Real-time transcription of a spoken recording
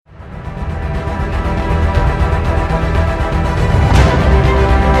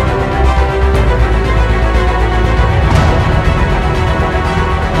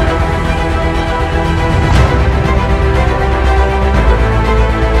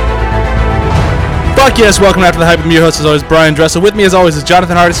Fuck yes, welcome After the Hype. I'm your host, as always, Brian Dressel. With me, as always, is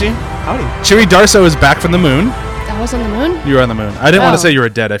Jonathan Hardesty. Howdy. Chewy Darso is back from the moon. I was on the moon? You were on the moon. I didn't want to say you were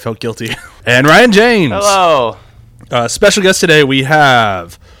dead. I felt guilty. And Ryan James. Hello. Special guest today, we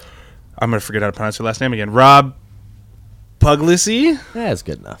have... I'm going to forget how to pronounce your last name again. Rob Puglisi? That's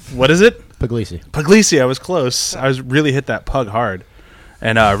good enough. What is it? Puglisi. Puglisi. I was close. I was really hit that pug hard.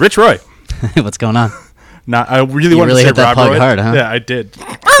 And Rich Roy. What's going on? I really wanted really to say hit that Rob pug Roy. hard, huh? Yeah, I did.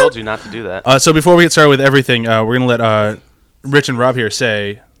 I told you not to do that. So before we get started with everything, we're going to let Rich and Rob here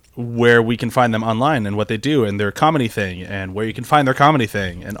say where we can find them online and what they do and their comedy thing and where you can find their comedy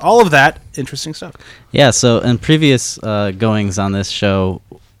thing and all of that interesting stuff. Yeah, so in previous goings on this show,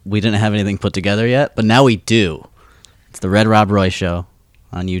 we didn't have anything put together yet, but now we do. It's the Red Rob Roy Show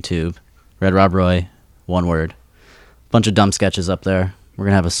on YouTube. Red Rob Roy, one word. Bunch of dumb sketches up there. We're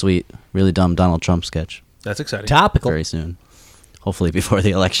going to have a sweet, really dumb Donald Trump sketch That's exciting. Topical. very soon. Hopefully before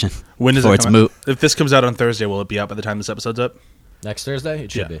the election. When does before it it's come moot. out? If this comes out on Thursday, will it be out by the time this episode's up? Next Thursday?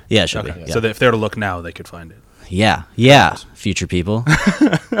 It should be. Yeah, it should Okay. be. Yeah. So that if they were to look now, they could find it. Yeah, future people.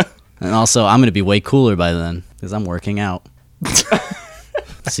 And also, I'm going to be way cooler by then because I'm working out.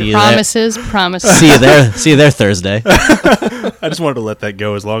 See you Promises. there. See you there Thursday. I just wanted to let that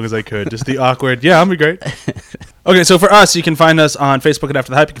go as long as I could. Just the awkward, yeah, I'm be great. Okay, so for us, you can find us on Facebook at After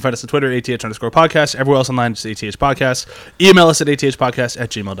the Hype. You can find us on Twitter, ATH_podcast. Everywhere else online, just ATH Podcast. Email us at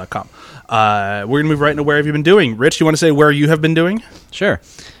athpodcast@gmail.com. We're going to move right into where have you been doing. Rich, you want to say where you have been doing? Sure.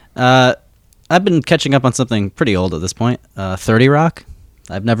 I've been catching up on something pretty old at this point. 30 Rock.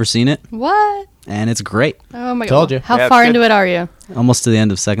 I've never seen it, What? and it's great. Oh my god. Told you. How Yeah, it's far good. into it are you? Almost to the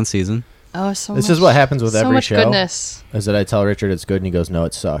end of second season. Oh, so This much. is what happens with so every much show. goodness. Is that I tell Richard it's good, and he goes, no,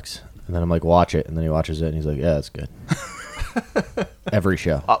 it sucks. And then I'm like, watch it. And then he watches it, and he's like, yeah, it's good. Every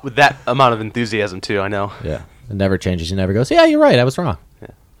show. With that amount of enthusiasm, too, I know. Yeah. It never changes. He never goes, yeah, you're right. I was wrong.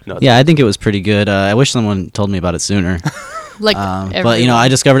 No, Yeah, I think it was pretty good. I wish someone told me about it sooner. Like, But, I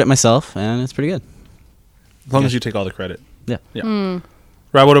discovered it myself, and it's pretty good. As long as you take all the credit. Yeah.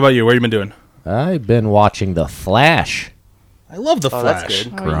 Rob, what about you? Where you been doing? I've been watching The Flash. I love The Oh, Flash. that's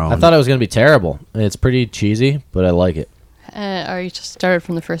good. Grown. I thought it was going to be terrible. It's pretty cheesy, but I like it. are you just started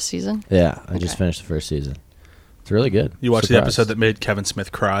from the first season? Yeah, I just Okay. finished the first season. It's really good. You watched the Surprised. episode that made Kevin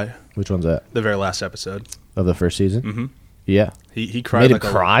Smith cry? Which one's that? The very last episode. Of the first season? Mm-hmm. Yeah. He cried Made him like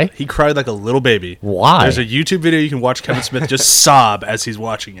cry? He cried like a little baby. Why? There's a YouTube video you can watch Kevin Smith just sob as he's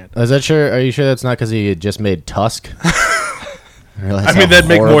watching it. Is that sure? Are you sure that's not because he had just made Tusk? I mean, that'd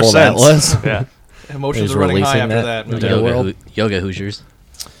make more That sense. was. Yeah. Emotions He's are running high releasing after that. that. Yeah. world. Yoga Hoosiers.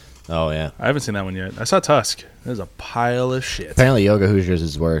 Oh yeah. I haven't seen that one yet. I saw Tusk. There's a pile of shit. Apparently, Yoga Hoosiers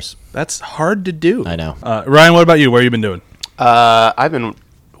is worse. That's hard to do. I know. Ryan, what about you? Where you been doing? I've been,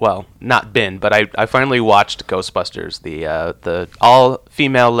 not been, but I finally watched Ghostbusters, the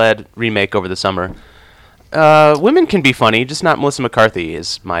all-female-led remake over the summer. Women can be funny, just not Melissa McCarthy,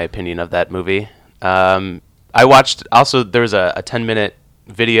 is my opinion of that movie. I watched, also, there was a 10-minute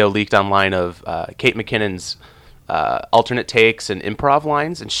video leaked online of Kate McKinnon's alternate takes and improv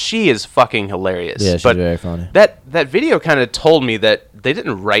lines, and she is fucking hilarious. Yeah, she's but very funny. That video kind of told me that they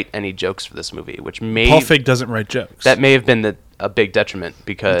didn't write any jokes for this movie, which Paul Feig doesn't write jokes. that may have been a big detriment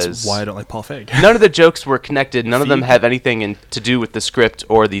because That's why I don't like Paul Feig. none of the jokes were connected. None of them have anything to do with the script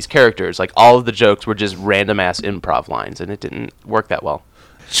or these characters. Like, all of the jokes were just random-ass improv lines, and it didn't work that well.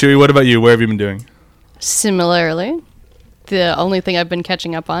 Chewy, what about you? Where have you been doing? Similarly, the only thing I've been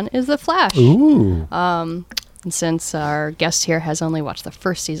catching up on is The Flash. Ooh. And since our guest here has only watched the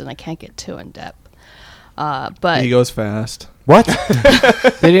first season, I can't get too in depth. But He goes fast. What?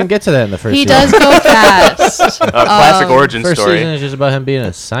 They didn't get to that in the first he season. does go fast. Classic origin First story. season is just about him being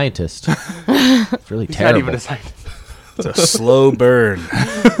a scientist. It's really He's terrible. not even a scientist. It's a slow burn.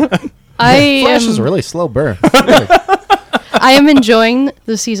 Flash is a really slow burn. I am enjoying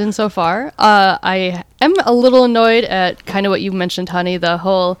the season so far. I am a little annoyed at kind of what you mentioned, honey, the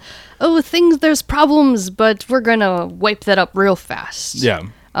whole, there's problems, but we're going to wipe that up real fast. Yeah.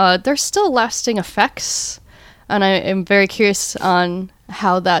 There's still lasting effects, and I am very curious on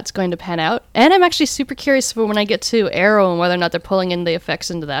how that's going to pan out. And I'm actually super curious for when I get to Arrow and whether or not they're pulling in the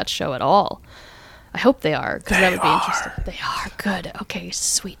effects into that show at all. I hope they are, because that would be interesting. They are good. Okay,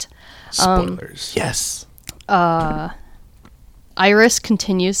 sweet. Spoilers. Yes. Iris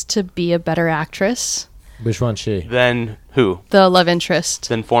continues to be a better actress. Which one's she? Then who? The love interest.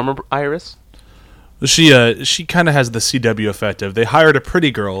 Then former Iris? She kind of has the CW effect of they hired a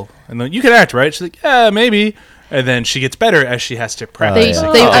pretty girl and then you can act, right? She's like, yeah, maybe. and then she gets better as she has to They, practice.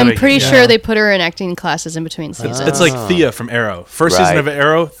 yeah. they, Oh. I'm pretty Yeah. sure they put her in acting classes in between seasons. It's like Thea from Arrow. First season Right. of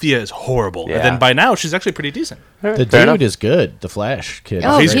Arrow, Thea is horrible, Yeah. and then by now she's actually pretty decent. The Fair dude enough. is good. The Flash kid.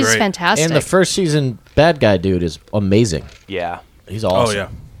 Oh, He's he's great. fantastic. And the first season bad guy dude is amazing. Yeah. He's awesome. Oh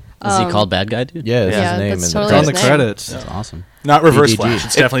yeah, Is he called Bad Guy Dude? Yeah, that's Yeah, his name. that's in totally It's on his the name. credits. That's awesome. not Reverse BDG. Flash.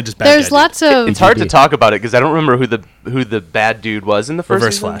 It's definitely just bad. There's guy dude. lots of. It's hard to BD. talk about it because I don't remember who the bad dude was in the first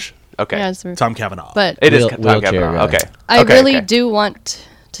Reverse season. Flash. Okay. Yeah, it's- Tom Cavanaugh. but It is Wheel- Tom wheelchair Cavanaugh. guy. Okay. I Okay, really okay. do want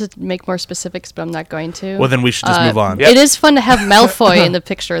to make more specifics, but I'm not going to. Well, then we should just move on. Yep. It is fun to have Malfoy in the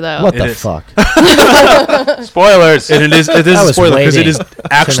picture, though. What It the is. fuck? Spoilers. And it is I a was spoiler because it waiting is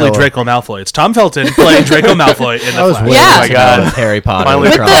actually to know. Draco Malfoy. It's Tom Felton playing Draco Malfoy in I the was Flash. waiting Yeah. to Oh my know God. if Harry Potter. Finally would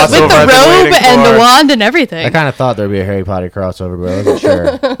with cross the crossover with I've the been robe waiting and for. the wand and everything. I kind of thought there'd be a Harry Potter crossover, but I wasn't sure.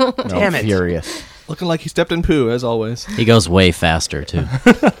 No, Damn it. Furious. Looking like he stepped in poo, as always. He goes way faster too.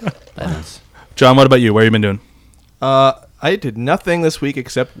 John, what about you? Where you been doing? I did nothing this week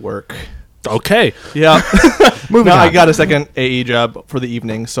except work. Okay. Yeah. Moving I on. got a second AE job for the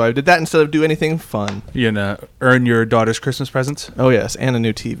evening, so I did that instead of do anything fun. You gonna earn your daughter's Christmas presents? Oh, yes, and a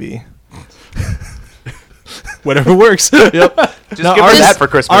new TV. Whatever works. Yep. Just give her that for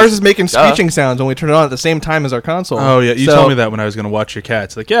Christmas. Ours is making Duh. screeching sounds when we turn it on at the same time as our console. Oh yeah, you So- told me that when I was gonna watch your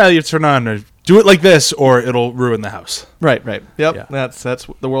cats. Like, yeah, you turn on or do it like this, or it'll ruin the house. Right, right. Yep, Yeah. that's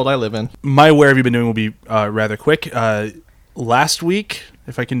the world I live in. My where have you been doing will be rather quick. Last week,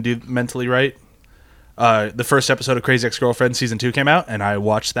 if I can do mentally right, the first episode of Crazy Ex-Girlfriend season 2 came out, and I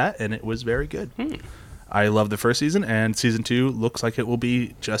watched that, and it was very good. I love the first season, and season 2 looks like it will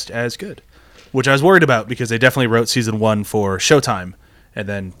be just as good, which I was worried about because they definitely wrote season 1 for Showtime, and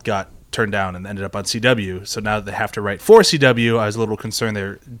then got turned down and ended up on CW. So now that they have to write for CW, I was a little concerned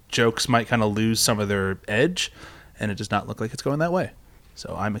their jokes might kind of lose some of their edge, and it does not look like it's going that way.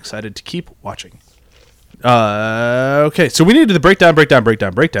 So I'm excited to keep watching. Okay, so we needed the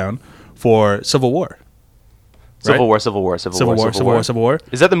breakdown for Civil War. Civil right? War. Civil War.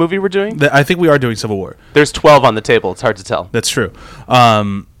 Is that the movie we're doing? I think we are doing Civil War. There's 12 on the table. It's hard to tell. That's true.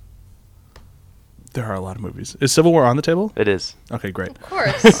 There are a lot of movies. Is Civil War on the table? It is. Okay, great. Of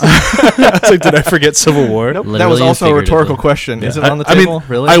course. I was like, did I forget Civil War? Nope. That Literally was and also a rhetorical figuratively. question. Is it I- on the I mean, table?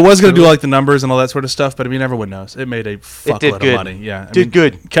 Really? I was going to do Really? like the numbers and all that sort of stuff, but I mean, everyone knows. It made a fuckload did of good. money. Yeah. I Did mean,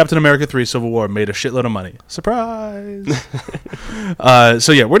 good. Captain America 3 Civil War made a shitload of money. Surprise.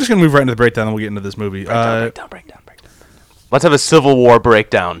 So yeah, we're just going to move right into the breakdown and we'll get into this movie. Breakdown. Let's have a Civil War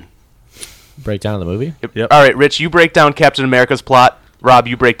breakdown. Breakdown of the movie? Yep. All right, Rich, you break down Captain America's plot. Rob,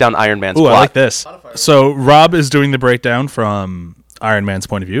 you break down Iron Man's Ooh, plot. I like this. So Rob is doing the breakdown from Iron Man's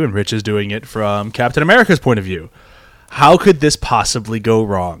point of view, and Rich is doing it from Captain America's point of view. How could this possibly go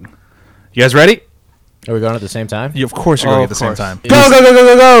wrong? You guys ready? Are we going at the same time? Of course you're going Oh, at the of same course. time. It Go, is- go, go,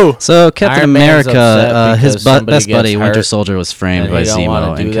 go, go, go! So Captain Iron Man's America, upset his because somebody best buddy gets Winter hurt, Soldier was framed and by he don't wanna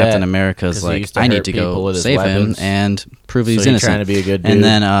Zemo, do and that Captain America's 'cause he like, used to I hurt need to people go with his save weapons. him and prove So he's he's innocent. trying to be a good And dude.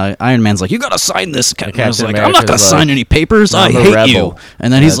 then Iron Man's like, you gotta sign this. Captain America's Captain like, I'm not gonna America's sign like, any papers. I I'm a hate rebel. you.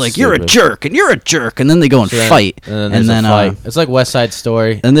 And then he's That's like, you're a stupid. jerk, and you're a jerk. And then they go and So then- fight. And then there's a fight. It's like West Side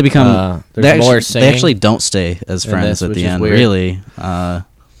Story. And they become. there's more they singing actually don't stay as in friends this, at which the is end. weird. Really.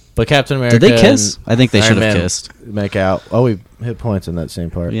 But Captain America. Did they kiss? and I think they Iron should have Man kissed. Make out. Oh, we hit points in that same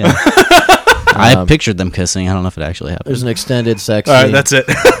part. Yeah. I Um, pictured them kissing. I don't know if it actually happened. There's an extended sex All right, scene. that's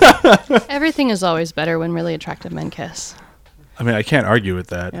it. Everything is always better when really attractive men kiss. I mean, I can't argue with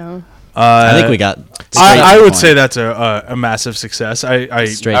that. You know? I think we got. I would say that's a massive success. I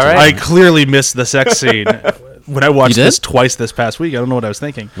Straight to the I point. clearly missed the sex scene when I watched You did? this twice this past week. I don't know what I was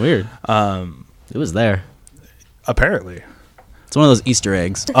thinking. Weird. It was there. Apparently. It's one of those Easter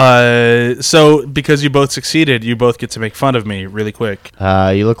eggs. So because you both succeeded, you both get to make fun of me really quick.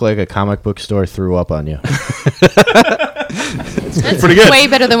 You look like a comic book store threw up on you. That's pretty good. way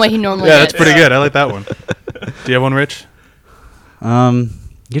better than what he normally Yeah, gets. that's pretty good. I like that one. Do you have one, Rich?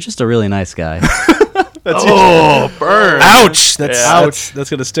 You're just a really nice guy. Oh, burn. Ouch! That's Yeah. ouch. That's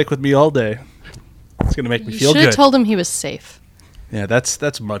gonna stick with me all day. It's gonna make me You feel should have good. told him he was safe. Yeah,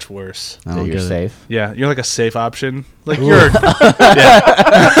 that's much worse. I That don't you're get it. safe. Yeah, you're like a safe option. Like you're.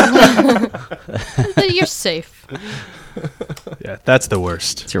 You're safe. Yeah, that's the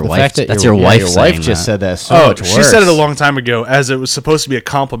worst. It's your The wife. fact that That's your your wife. Your wife saying just that. said that so Oh, much worse. she said it a long time ago, as it was supposed to be a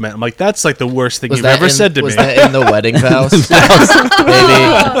compliment. I'm like, that's like the worst thing Was you've that ever in- said to was me. that in the wedding vows? Baby,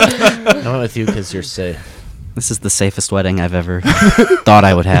 I went with you because you're safe. This is the safest wedding I've ever thought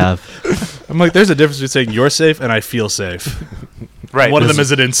I would have. I'm like, there's a difference between saying you're safe and I feel safe. Right. One of them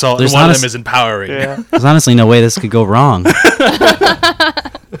is an insult, and there's one of honest- them is empowering. Yeah. There's honestly no way this could go wrong.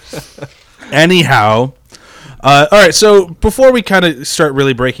 Anyhow, all right. So before we kind of start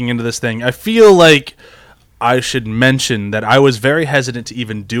really breaking into this thing, I feel like I should mention that I was very hesitant to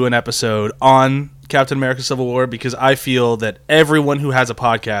even do an episode on Captain America Civil War because I feel that everyone who has a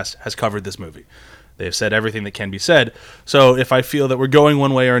podcast has covered this movie. They've said everything that can be said. So if I feel that we're going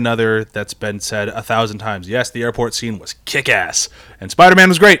one way or another, that's been said 1,000 times. Yes, the airport scene was kick-ass, and Spider-Man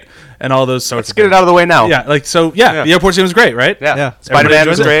was great, and all those sorts Let's of get things. it out of the way now. Yeah, the airport scene was great, right? Yeah. Spider-Man Everybody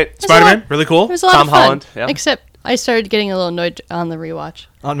was enjoys it? great. Spider-Man, really cool. It was a lot Tom of fun. Holland, yeah. Except I started getting a little annoyed on the rewatch.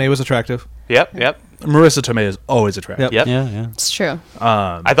 Aunt May was attractive. Yep. Marissa Tomei is always attractive. Yep. Yeah. It's true.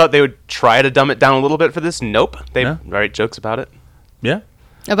 I thought they would try to dumb it down a little bit for this. Nope. They write jokes about it. Yeah.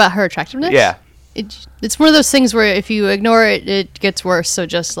 About her attractiveness? Yeah. It's one of those things where if you ignore it, it gets worse. So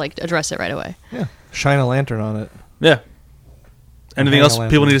just like address it right away. Yeah. Shine a lantern on it. Yeah. Anything Hang else a people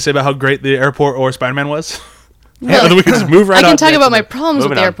lantern. need to say about how great the airport or Spider-Man was? Well, Or then we can just move right I can on talk to about my next. problems with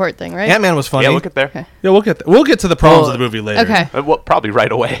Moving the on. airport thing, right? Ant-Man was funny. Yeah, we'll get there. Okay. Yeah, we'll get to the problems of the movie later. Okay. Well, probably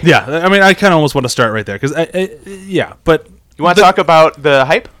right away. Yeah, I mean, I kind of almost want to start right there because, but You want to talk about the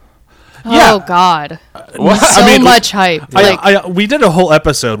hype? Yeah. Oh God. What? So I mean, much hype. Like, we did a whole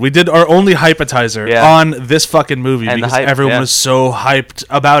episode. We did our only hypetizer Yeah. on this fucking movie And the because hype, everyone yeah. was so hyped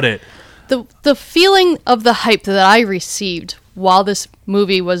about it. the feeling of the hype that I received while this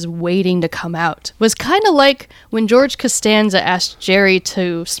movie was waiting to come out was kind of like when George Costanza asked Jerry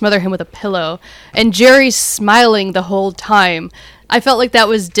to smother him with a pillow, and Jerry's smiling the whole time. I felt like that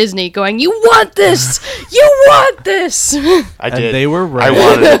was Disney going, "You want this! You want this!" I And did. they were right. I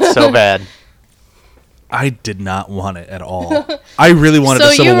wanted it so bad. I did not want it at all. I really wanted So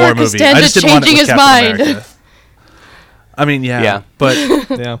a Civil you War were movie. I Costanza just didn't want it changing with his Captain mind. America. I mean, Yeah. but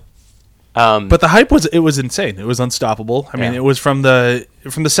Yeah. but the hype was insane. It was unstoppable. I mean, Yeah. it was from the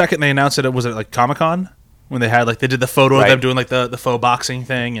second they announced it. Was it like Comic-Con when they had they did the photo of Right. them doing like the faux boxing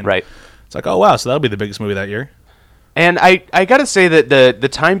thing, and Right. it's like, oh wow, so that'll be the biggest movie that year. And I gotta say that the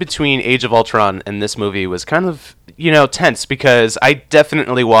time between Age of Ultron and this movie was kind of, tense because I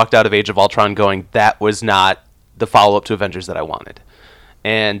definitely walked out of Age of Ultron going, that was not the follow-up to Avengers that I wanted.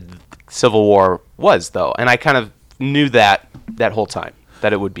 And Civil War was, though. And I kind of knew that whole time,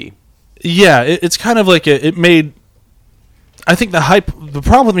 that it would be. Yeah, it's kind of like it made. I think the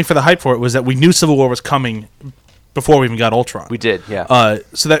problem with me for the hype for it was that we knew Civil War was coming before we even got Ultron. We did, yeah.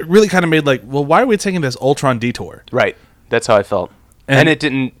 So that really kind of made well, why are we taking this Ultron detour? Right. That's how I felt. And it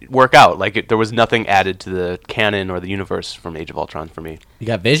didn't work out. There was nothing added to the canon or the universe from Age of Ultron for me. You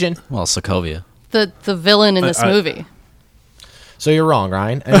got Vision? Well, Sokovia. the villain in this movie. So you're wrong,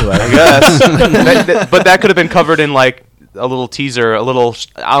 Ryan. Anyway. Yes. But that could have been covered in a little teaser, a little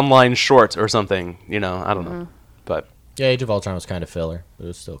online short or something. I don't know. But Yeah, Age of Ultron was kind of filler, but it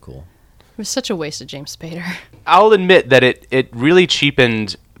was still cool. It was such a waste of James Spader. I'll admit that it really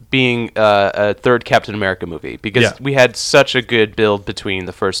cheapened being a third Captain America movie because Yeah. we had such a good build between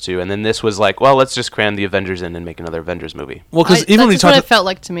the first two, and then this was let's just cram the Avengers in and make another Avengers movie. Well, because even when you that's what talk, it felt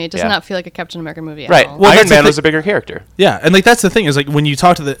like to me. It does Yeah. not feel like a Captain America movie at Right. all. Well, Iron that's the Man thing- was a bigger character. yeah, and that's the thing is when you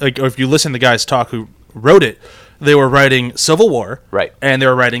talk to or if you listen to guys talk who wrote it, they were writing Civil War, Right. and they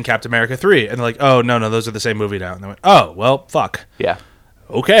were writing Captain America 3, and they're like, oh no, those are the same movie now, and they went, oh well, fuck, Yeah.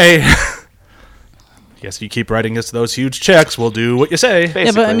 okay. Guess if you keep writing us those huge checks, we'll do what you say. Basically.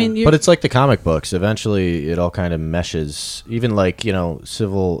 Yeah, but I mean, But it's like the comic books. Eventually, it all kind of meshes. Even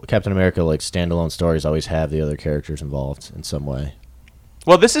Captain America, standalone stories always have the other characters involved in some way.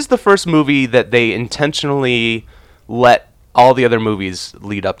 Well, this is the first movie that they intentionally let all the other movies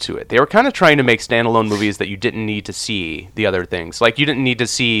lead up to it. They were kind of trying to make standalone movies that you didn't need to see the other things. Like, you didn't need to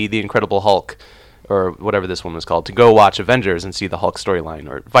see The Incredible Hulk, or whatever this one was called, to go watch Avengers and see the Hulk storyline,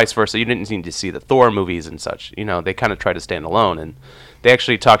 or vice versa. You didn't need to see the Thor movies and such. They kind of tried to stand alone, and they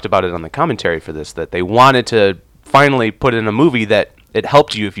actually talked about it on the commentary for this, that they wanted to finally put in a movie that it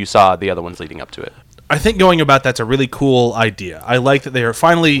helped you if you saw the other ones leading up to it. I think going about that's a really cool idea. I like that they are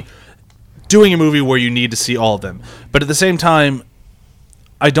finally doing a movie where you need to see all of them. But at the same time,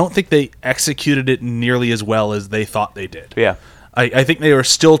 I don't think they executed it nearly as well as they thought they did. Yeah. I think they were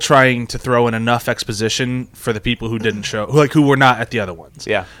still trying to throw in enough exposition for the people who didn't show, who were not at the other ones.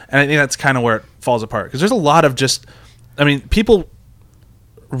 Yeah. And I think that's kind of where it falls apart. Because there's a lot of people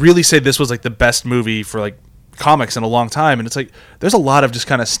really say this was the best movie for comics in a long time. And it's there's a lot of just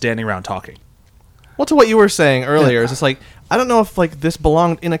kind of standing around talking. Well, to what you were saying earlier, is it's I don't know if this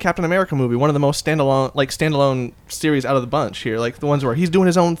belonged in a Captain America movie, one of the most standalone series out of the bunch here, the ones where he's doing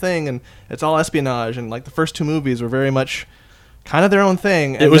his own thing and it's all espionage, and the first two movies were very much kind of their own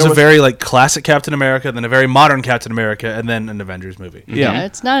thing. And It was a very classic Captain America, then a very modern Captain America, and then an Avengers movie. Yeah,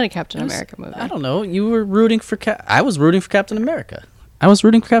 it's not a Captain America movie. I don't know. You were rooting for I was rooting for Captain America. I was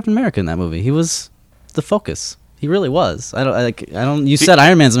rooting for Captain America in that movie. He was the focus. He really was. I don't. You said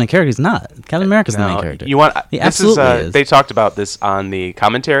Iron Man's the main character. He's not. Captain America's the main No, character. You want? He This absolutely is. They talked about this on the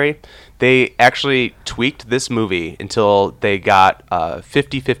commentary. They actually tweaked this movie until they got a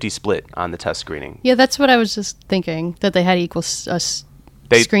 50-50 split on the test screening. Yeah, that's what I was just thinking, that they had equal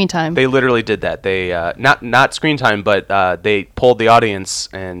screen time. They literally did that. They not screen time, but they polled the audience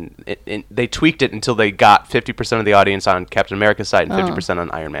and they tweaked it until they got 50% of the audience on Captain America's side and 50%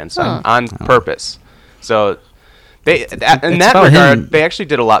 on Iron Man's side on purpose. So in that about regard, him. they actually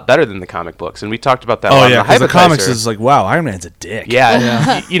did a lot better than the comic books, and we talked about that. Oh on yeah, the because the comics Hypnotizer. is like, wow, Iron Man's a dick.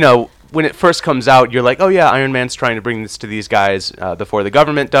 Yeah, you know, when it first comes out, you're like, oh yeah, Iron Man's trying to bring this to these guys before the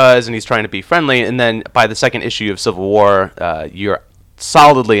government does, and he's trying to be friendly. And then by the second issue of Civil War, you're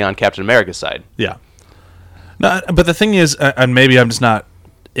solidly on Captain America's side. Yeah. No, but the thing is, and maybe I'm just not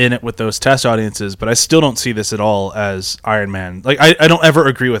in it with those test audiences, but I still don't see this at all as Iron Man. Like, I don't ever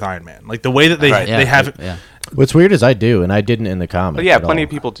agree with Iron Man. Like, the way that they have it. Yeah. What's weird is I do, and I didn't in the comic. But yeah, at plenty all. of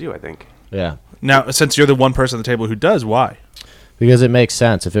people do, I think. Yeah. Now, since you're the one person at the table who does, why? Because it makes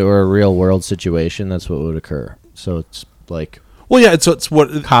sense. If it were a real world situation, that's what would occur. So it's like Well, yeah, it's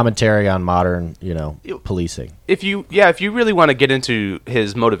what. commentary on modern, policing. If you really want to get into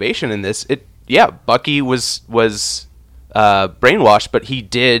his motivation in this, Bucky was brainwashed, but he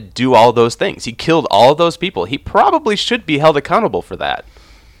did do all those things. He killed all those people. He probably should be held accountable for that.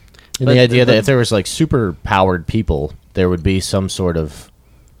 And the idea that if there was like super powered people, there would be some sort of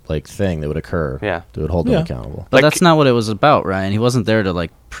like thing that would occur that would hold them accountable. But Like- that's not what it was about, Ryan. He wasn't there to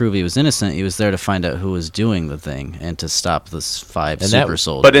like prove he was innocent. He was there to find out who was doing the thing and to stop this 5 And that- super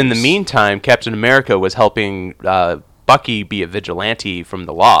soldiers. But in the meantime, Captain America was helping Bucky be a vigilante from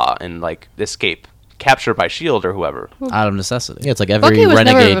the law and like escape capture by S.H.I.E.L.D. or whoever. out of necessity. Yeah, it's like every Bucky was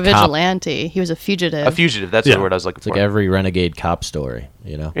never renegade a cop. vigilante. He was a fugitive. A fugitive, that's Yeah. the word I was looking It's for. like every renegade cop story.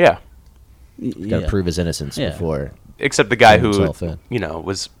 Yeah. Got to prove his innocence Yeah. before. Except the guy Turn who, himself in.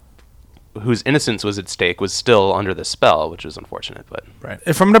 whose innocence was at stake was still under the spell, which was unfortunate. But Right.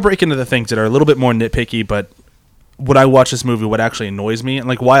 If I'm going to break into the things that are a little bit more nitpicky, but when I watch this movie, what actually annoys me, and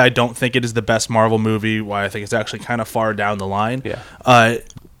like why I don't think it is the best Marvel movie, why I think it's actually kind of far down the line. Yeah.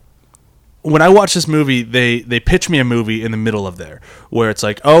 When I watch this movie, they pitch me a movie in the middle of there where it's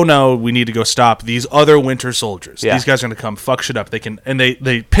like, oh no, we need to go stop these other Winter Soldiers. Yeah. These guys are going to come fuck shit up.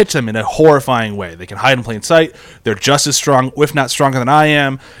 They pitch them in a horrifying way. They can hide in plain sight. They're just as strong, if not stronger than I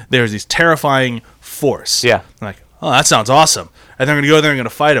am. There's these terrifying force. Yeah. I'm like, oh, that sounds awesome. And they're going to go there and going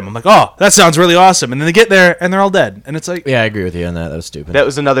to fight them. I'm like, oh, that sounds really awesome. And then they get there and they're all dead. And it's like, Yeah, I agree with you on that. That was stupid. that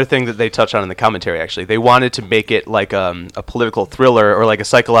was another thing that they touched on in the commentary, actually. They wanted to make it like a political thriller or like a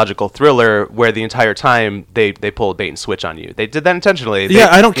psychological thriller where the entire time they pull a bait and switch on you. They did that intentionally. yeah,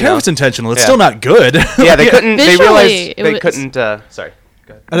 I don't you care know. if it's intentional. It's Yeah. still not good. Yeah, they couldn't. They Visually, realized it they was- couldn't. Sorry.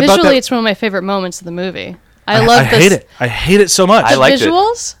 Go ahead. And about Visually, that- it's one of my favorite moments of the movie. I love I this. hate it. I hate it so much. I The liked it.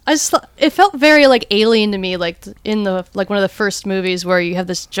 visuals, I just thought, it felt very like alien to me, like in the like one of the first movies where you have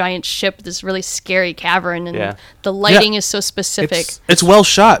this giant ship, this really scary cavern, and Yeah. the lighting is so specific. It's well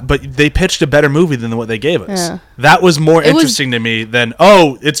shot, but they pitched a better movie than what they gave us. Yeah. That was more It was- interesting to me than,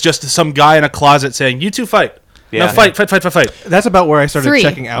 oh, it's just some guy in a closet saying, you two fight. Yeah. No, fight. That's about where I started 3.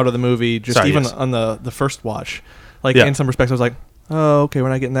 checking out of the movie, just Sorry, even yes. on the first watch. Like Yeah. in some respects, I was like, oh, okay, we're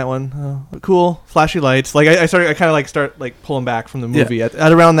not getting that one. Oh, cool, flashy lights. Like I kind of like start like pulling back from the movie at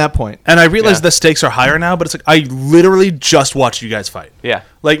around that point. And I realize Yeah. the stakes are higher now, but it's like, I literally just watched you guys fight. Yeah.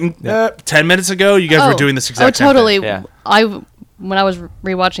 Like, 10 minutes ago, you guys were doing this exact same totally. thing. Yeah. When I was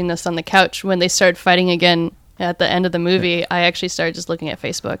rewatching this on the couch, when they started fighting again at the end of the movie, I actually started just looking at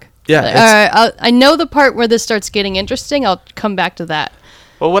Facebook. Yeah, Like, it's- all right, I know the part where this starts getting interesting. I'll come back to that.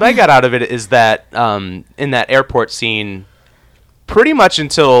 Well, what I got out of it is that in that airport scene, pretty much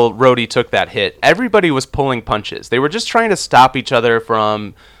until Rhodey took that hit, everybody was pulling punches. They were just trying to stop each other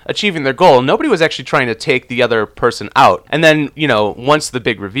from achieving their goal. Nobody was actually trying to take the other person out. And then, once the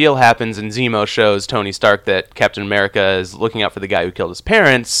big reveal happens and Zemo shows Tony Stark that Captain America is looking out for the guy who killed his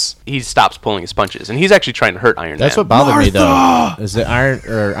parents, he stops pulling his punches. And he's actually trying to hurt Iron That's Man. what bothered me though. Is that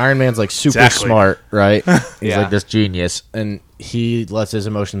Iron Man's like super Exactly. smart, right? He's Yeah. like this genius, and he lets his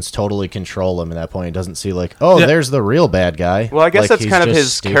emotions totally control him. At that point, he doesn't see like, oh, Yeah. there's the real bad guy. Well, I guess Like, that's he's kind of just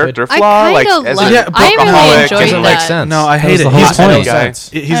his stupid. character I flaw. kind Like, of as love. a Yeah, I really alcoholic, enjoyed doesn't that. make sense. No, I That hate was it. the whole He's, point. no guy. Sense.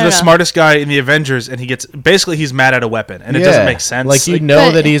 he's I the don't know. smartest guy in the Avengers, and basically he's mad at a weapon, and it doesn't make sense. Like you Like, know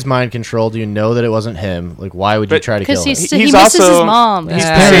But- that he's mind controlled. You know that it wasn't him. Like why would you But- try to kill Because him? he He's misses his also- mom. he's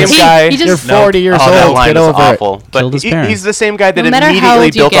the same He- guy. he You're just, 40 years Oh, that old. line Get was over awful. it. But Killed his parents. he's the same guy that No matter how immediately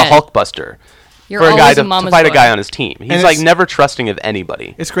old you built a get. Hulkbuster. You're for a guy always to mama's fight a boy. guy on his team. He's And like it's- never trusting of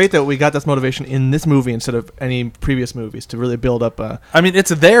anybody. It's great that we got this motivation in this movie instead of any previous movies to really build up a. I mean,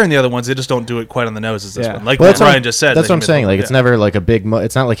 it's there in the other ones. They just don't do it quite on the nose as this Yeah. one. Like Well, what that's what Ryan I'm- just said. That's what I'm saying. Like, yeah. it's never like a big.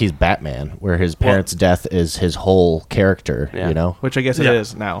 It's not like he's Batman, where his parents' death is his whole character. Yeah. You know. Which I guess Yeah. it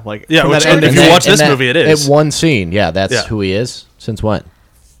is now. Like Yeah, from which that if ending- you watch in this movie, it is. At one scene, yeah, that's Yeah. who he is. Since when?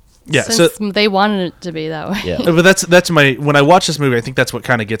 Yeah, Since so they wanted it to be that way. Yeah. but that's my when I watch this movie, I think that's what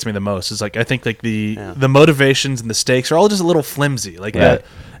kind of gets me the most. Is like I think like the motivations and the stakes are all just a little flimsy. Like Right.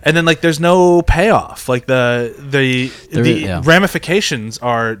 and then like there's no payoff. Like the yeah. ramifications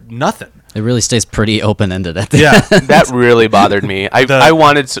are nothing. It really stays pretty open ended at the Yeah. end. That really bothered me. The- I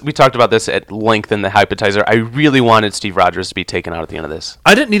wanted. We talked about this at length in the Hypnotizer. I really wanted Steve Rogers to be taken out at the end of this.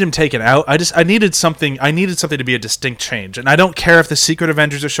 I didn't need him taken out. I needed something. I needed something to be a distinct change. And I don't care if the Secret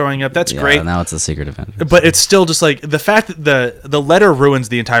Avengers are showing up. That's Yeah, great. now it's a Secret Avengers. But it's still just like the fact that the letter ruins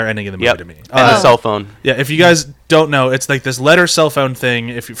the entire ending of the movie Yep. to me. And the cell phone. Yeah, if you guys don't know, it's like this letter cell phone thing.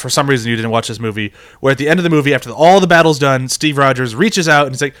 If you, for some reason you didn't watch this movie, where at the end of the movie, after all the battle's done, Steve Rogers reaches out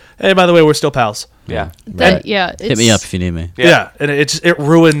and he's like, "Hey, by the way, we're still pals." Yeah. That, yeah. Hit me up if you need me. Yeah, and it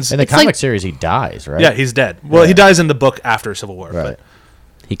ruins. In the It's comic like- series, he dies, right? Yeah, he's dead. Well, he dies in the book after Civil War. Right. But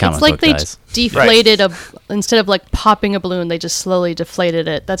He comic It's like book they dies. deflated instead of like popping a balloon, they just slowly deflated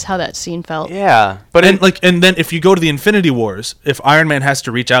it. That's how that scene felt. Yeah. But and then if you go to the Infinity Wars, if Iron Man has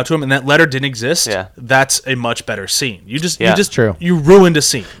to reach out to him and that letter didn't exist, Yeah. that's a much better scene. You Yeah. just True. you ruined a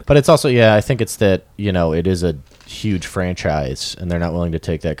scene. But it's also, yeah, I think it's that, it is a huge franchise, and they're not willing to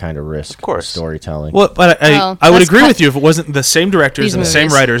take that kind of risk. Of course. storytelling. Well, but Well, I would that's agree cut- with you if it wasn't the same directors These and the same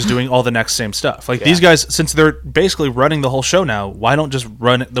movies. writers doing all the next same stuff. Like Yeah. these guys, since they're basically running the whole show now, why don't just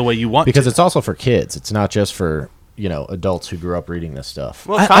run it the way you want? Because to? it's also for kids. It's not just for adults who grew up reading this stuff.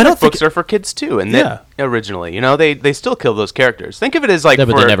 well, I comic don't think books are for kids too, and Yeah. then originally, they still kill those characters. Think of it as like Yeah,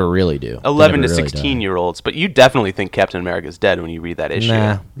 but for they never really do. They 11 never to really 16-year-olds. But you definitely think Captain America's dead when you read that issue.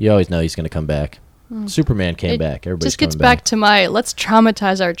 Nah, you always know he's going to come back. Superman came It back. Everybody's just gets coming back to my let's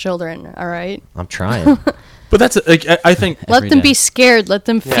traumatize our children, all right? I'm trying. But that's like I think Let Every them day. be scared. Let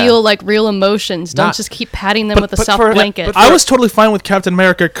them Yeah. feel like real emotions. Don't Not- just keep patting them with a but soft for- blanket. but I was totally fine with Captain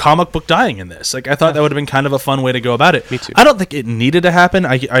America comic book dying in this. Like I thought that would have been kind of a fun way to go about it. Me too. I don't think it needed to happen.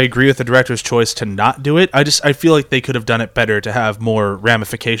 I agree with the director's choice to not do it. I feel like they could have done it better to have more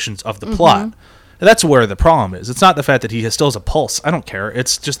ramifications of the plot. And that's where the problem is. It's not the fact that he still has a pulse. I don't care.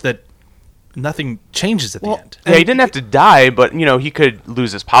 It's just that nothing changes at the end. Yeah, he didn't have to die, but he could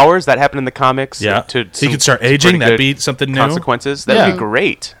lose his powers. That happened in the comics. Yeah. to He some could start pretty aging. That'd good be something new. Consequences. That'd Yeah. be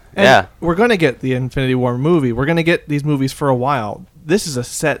great. And Yeah. we're going to get the Infinity War movie. We're going to get these movies for a while. This is a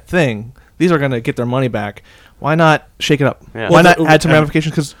set thing. These are going to get their money back. Why not shake it up? Yeah. Why Well, not add some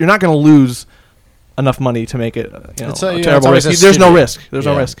ramifications? Because you're not going to lose enough money to make it It's a it's terrible always risk. a There's no studio- risk. There's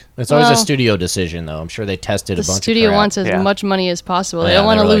no Yeah. risk. It's always a Well- studio decision, though. I'm sure they tested the a bunch studio of crap. wants as Yeah. much money as possible. They Yeah, don't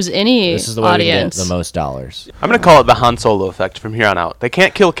want to they were lose like, any This is the way audience. we get the most dollars. I'm going to call it the Han Solo effect from here on out. They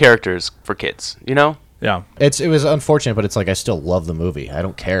can't kill characters for kids, Yeah. It was unfortunate, but it's like I still love the movie. I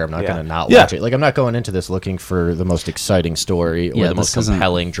don't care. I'm not Yeah. going to not Yeah. watch it. Like I'm not going into this looking for the most exciting story or Yeah, the most this isn't-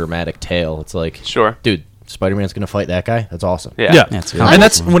 compelling dramatic tale. It's like, Sure. dude, Spider-Man's going to fight that guy. That's awesome. Yeah. Yeah, Yeah, it's and really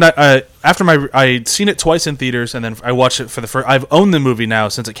that's cool. when after I'd seen it twice in theaters, and then I watched it for the first. I've owned the movie now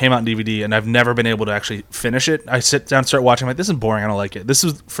since it came out on DVD, and I've never been able to actually finish it. I sit down, start watching. I'm like, this is boring. I don't like it. This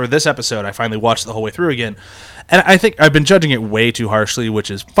is for this episode. I finally watched the whole way through again, and I think I've been judging it way too harshly,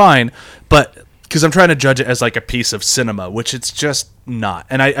 which is fine, but. Because I'm trying to judge it as like a piece of cinema, which it's just not,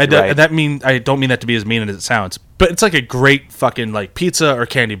 and I Right. don't mean that to be as mean as it sounds, but it's like a great fucking like pizza or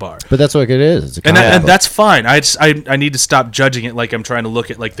candy bar. But that's what it is. It's a And, comic and book. that's fine. I need to stop judging it like I'm trying to look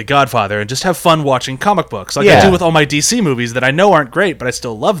at like The Godfather and just have fun watching comic books like I Yeah. do with all my DC movies that I know aren't great, but I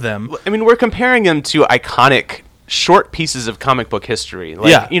still love them. I mean, we're comparing them to iconic short pieces of comic book history. Like,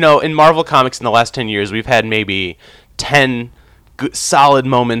 Yeah. In Marvel Comics in the last 10 years, we've had maybe 10 solid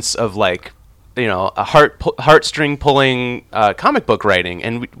moments of like, a heartstring pulling comic book writing,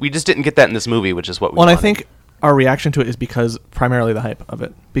 and we just didn't get that in this movie, which is what we Well, and I wanted. think our reaction to it is because primarily the hype of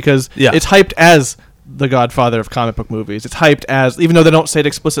it. Because Yeah. it's hyped as the Godfather of comic book movies. It's hyped as, even though they don't say it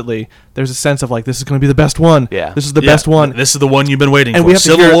explicitly, there's a sense of like, this is going to be the best one. Yeah. This is the Yeah, best one. This is the one you've been waiting And for. we have to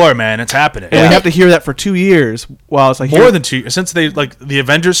Civil hear- War, man, it's happening. And we have to hear that for 2 years while it's like More than 2 years since they like the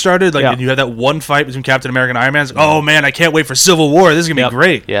Avengers started. Like Yeah. and you had that one fight between Captain America and Iron Man. It's like, oh man, I can't wait for Civil War. This is gonna Yep. be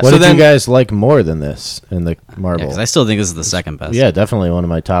great. Yeah. What So did then, you guys like more than this in the Marvel? Yeah, 'cause I still think this is the second best. Yeah, definitely one of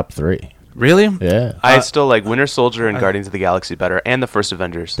my top 3. Really? Yeah. I still like Winter Soldier and Guardians of the Galaxy better, and the first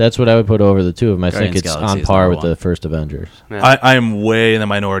Avengers. That's what I would put over the two of them. I think Guardians it's Galaxy on is par number with one. the first Avengers. Yeah. I am way in the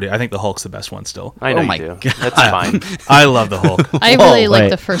minority. I think the Hulk's the best one still. I know Oh you my do. God. That's fine. I love the Hulk. I really like wait.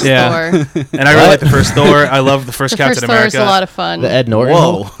 the first Yeah. Thor. And I really like the first Thor. I love the first The Captain first Thor America. is a lot of fun. The Ed Norton.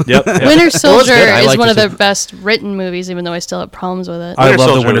 Whoa. Hulk? Yep. Winter Soldier good. I is liked one it of their too. best written movies, even though I still have problems with it. I Winter love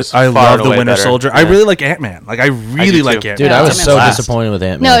Soldier the Winter. was I far love and the away Winter better. Soldier. I Yeah. really like Ant-Man. Like I really do like too. Ant-Man. Dude, Yeah, I was Ant-Man's so last. disappointed with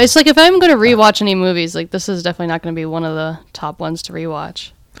Ant-Man. No, it's like if I'm going to rewatch any movies, like this is definitely not going to be one of the top ones to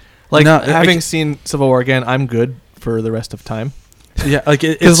rewatch. Like No, having seen Civil War again, I'm good for the rest of time. Yeah, like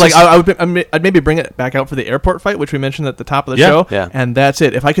it's Because like just- I'd maybe bring it back out for the airport fight, which we mentioned at the top of the Yeah. show. Yeah. And that's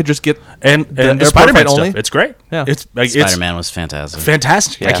it. If I could just get and the the airport Spider-Man fight stuff. only? It's great. Yeah. It's like Spider-Man was fantastic. it's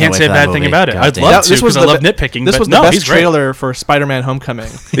fantastic. I Yeah. can't Can't say a wait for bad that thing movie. about it. God I'd damn. love That- to this was because I love the nitpicking. This but was no, the best he's great. trailer for Spider-Man: Homecoming.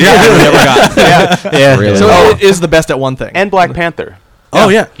 Yeah. we ever got. yeah, really. So well. it is the best at one thing. And Black Panther. Oh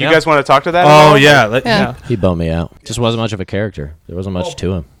yeah. You guys want to talk to that? Oh at yeah. all? Like- Yeah. He bummed me out. Just wasn't much of a character. There wasn't much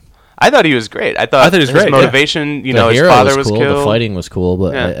to him. I thought he was great. I thought he was his great, yeah. motivation, you The know, his hero father was cool. killed. The fighting was cool,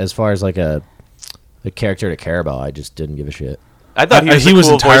 but Yeah. as far as like a character to care about, I just didn't give a shit. I thought he was he the was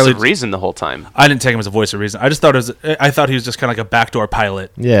cool entirely- voice of reason the whole time. I didn't take him as a voice of reason. I just thought I thought he was just kind of like a backdoor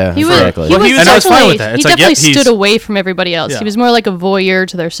pilot. Yeah, He was, exactly. he Well, was and I was fine definitely, with that. he It's like, definitely yep, he's- stood away from everybody else. Yeah. He was more like a voyeur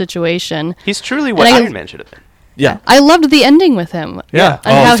to their situation. He's truly what And I- Iron Man should have been. Yeah. I loved the ending with him. Yeah.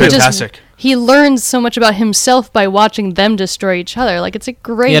 And Oh, how fantastic. he learns so much about himself by watching them destroy each other. Like it's a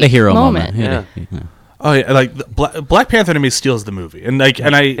great He had a hero moment. moment. He had a- Oh yeah, like the Black Panther to me steals the movie, and like,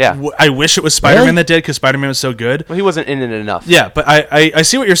 and Yeah. I wish it was Spider-Man Really? that did because Spider-Man was so good. Well, he wasn't in it enough. Yeah, but I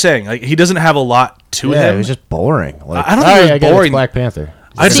see what you're saying. Like he doesn't have a lot to yeah, him. it was just boring. Like, I don't think it alright, was I get it's boring. Black Panther.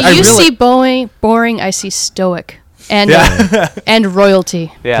 I just See, I you really, see boring, I see stoic. And Yeah. and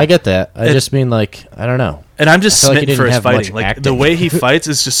royalty. Yeah. I get that. I just mean like I don't know. and I'm just I feel like he smitten for didn't his have much fighting. Like the acting. way he fights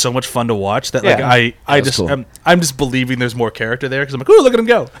is just so much fun to watch. That like Yeah. I That was just cool. I'm just believing there's more character there because I'm like, ooh, look at him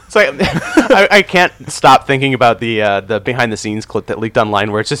go. It's like I can't stop thinking about the behind the scenes clip that leaked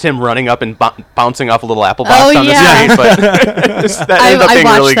online where it's just him running up and bouncing off a little apple box Oh, on yeah. the street. But just, that ended up I being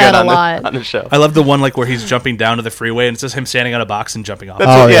watched really that good a on lot. on the show. I love the one like where he's jumping down to the freeway and it's just him standing on a box and jumping off.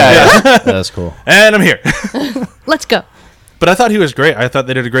 That's Oh what- yeah. That's cool. And I'm here. Let's go. But I thought he was great. I thought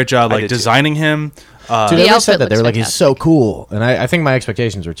they did a great job I like did too. designing him. Dude, The everybody outfit said that they were looks like, he's so cool, and I think my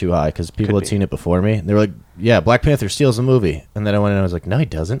expectations were too high because people Could had be. seen it before me. And they were like, "Yeah, Black Panther steals the movie," and then I went in and I was like, "No, he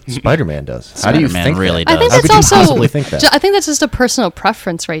doesn't. Spider-Man does." How do you Spider-Man think really that? I think How that's could you also. possibly think that? I think that's just a personal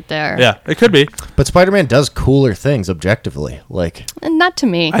preference right there. Yeah, it could be. But Spider-Man does cooler things objectively. Like And not to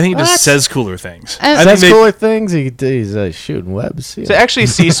me. I think he Well, just that's- says cooler things. I- I think says they- cooler things. He's shooting webs. To actually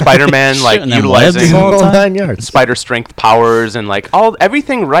see Spider-Man like Shooting them webs utilizing all the all time. 9 yards. spider strength powers and like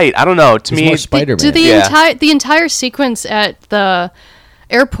everything right. I don't know. To He's me, more Spider-Man. Do the Yeah. entire sequence at the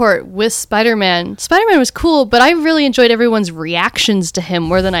airport with Spider-Man. Spider-Man was cool, but I really enjoyed everyone's reactions to him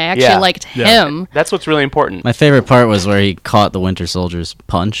more than I actually Yeah. liked Yeah. him. that's what's really important. My favorite part was where he caught the Winter Soldier's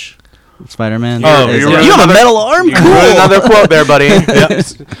punch. Spider-Man. Oh, Is you it, wrote you have a another- metal arm. You wrote another quote there, buddy.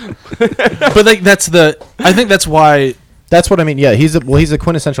 But like I think that's why That's what I mean. Yeah, he's a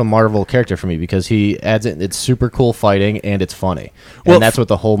quintessential Marvel character for me because he adds it. It's super cool fighting and it's funny, Well, and that's what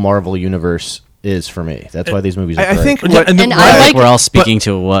the whole Marvel universe is for me. That's why these movies are I great. think Yeah, what, and the- And Right. I I like think we're all speaking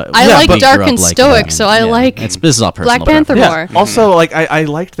to what I Yeah, like but- dark grew up and liking. stoic, so I Yeah. like This is all personal Black Panther preference. more. also like I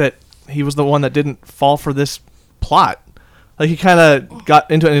liked that he was the one that didn't fall for this plot. Like he kind of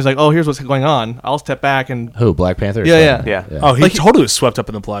got into it and he's like, "Oh, here's what's going on. I'll step back and Who, Black Panther? or Yeah, Spider-Man? yeah. oh he Like- totally was swept up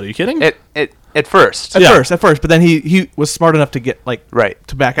in the plot. Are you kidding? At first, at Yeah. first, but then he was smart enough to get like Right.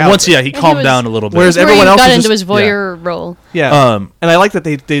 to back out. Once of it. yeah, he And he calmed was- down a little bit. Whereas where everyone he else got is into just- his voyeur role. Yeah. Um, And I like that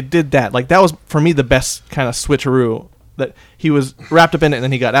they did that. Like that was for me the best kind of switcheroo that he was wrapped up in it and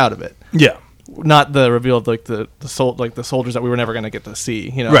then he got out of it. yeah. Not the reveal of like the soldiers that we were never going to get to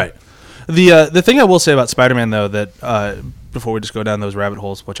see, you know. Right. The thing I will say about Spider-Man though that before we just go down those rabbit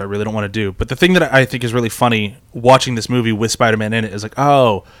holes, which I really don't want to do, but the thing that I think is really funny watching this movie with Spider-Man in it is like,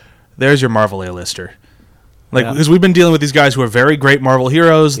 oh, there's your Marvel A-lister. Like Yeah. because we've been dealing with these guys who are very great Marvel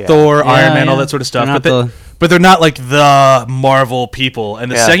heroes, Yeah. Thor, Yeah, Iron Man, all yeah. that sort of stuff. They're But not but they're not like the Marvel people. And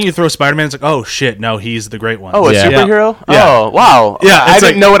the Yeah. second you throw Spider-Man, it's like, oh shit, no, he's the great one. Oh, a Yeah. superhero? Yeah. Oh, wow. Yeah, I it's didn't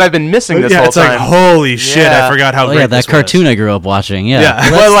like- know what I've been missing this yeah, whole it's time. like holy shit, Yeah. I forgot how Oh great yeah, that this cartoon was. I grew up watching. Yeah.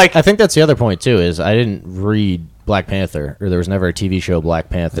 Yeah. well, like, I think that's the other point too. Is I didn't read Black Panther, or there was never a TV show Black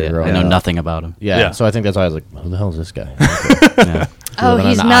Panther. Yeah, growing I know up. nothing about him. Yeah, Yeah. so I think that's why I was like, "Who the hell is this guy?" Yeah. Oh, Living on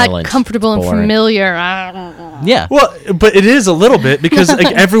he's an not island. comfortable and Boring. familiar. Yeah. Well, but it is a little bit because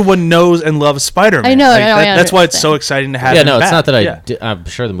like everyone knows and loves Spider-Man. I know, Like, I know, I that's why it's understand. so exciting to have Yeah, him no, it's back. not that Yeah. I'm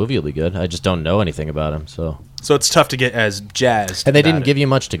sure the movie will be good. I just don't know anything about him. So So it's tough to get as jazzed. And they about didn't it. give you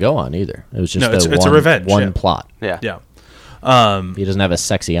much to go on either. It was just No, it's a one, revenge, one yeah. plot. Yeah. Yeah. He doesn't have a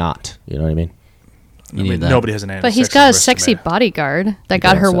sexy aunt. You know what I mean? You need that. Nobody has an aunt. But as he's sexy got a as Marissa sexy Tomei. bodyguard that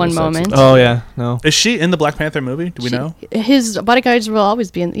got does her have a one sexy moment. Oh yeah, no. Is she in the Black Panther movie? Do we know? His bodyguards will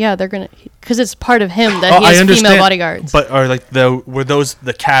always be in. Yeah, they're gonna because it's part of him that Oh, he I has understand. female bodyguards. But are were those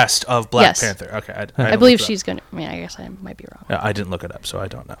the cast of Black Yes. Panther? Okay, I I haven't believe looked it she's gonna. I mean, I guess I might be wrong. up. I didn't look it up, so I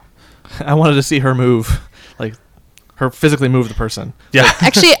don't know. I wanted to see her move, like her physically move the person. Yeah.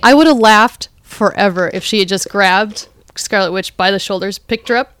 Actually, I would have laughed forever if she had just grabbed Scarlet Witch by the shoulders, picked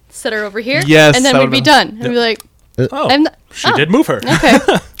her up, set her over here, Yes, and then that we'd would've be been- done. And be like, Oh, I'm not- she oh. did move her. okay.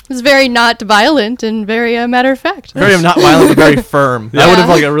 It was very not violent and very matter of fact. Very not violent, but very firm. I would have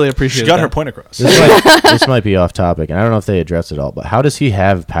like really She appreciated. got her that. point across. This might be off topic, and I don't know if they addressed it all. But how does he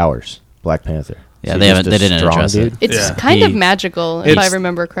have powers, Black Panther? Yeah, Is he they just haven't- a they didn't strong address it. dude? It's Yeah. kind of He- magical, if I It's-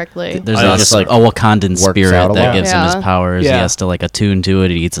 remember correctly. There's I like just, a Wakandan works spirit out a that lot. gives him his Yeah. powers. Yeah. He has to like attune to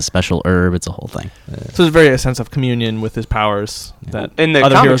it. He eats a special herb. It's a whole thing. So there's very a sense of communion with his powers that In the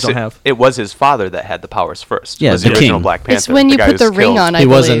other heroes comics, don't have. it was his father that had the powers first. Yeah, was the the original king. Black Panther. It's when you guy put who's the ring killed. on. I He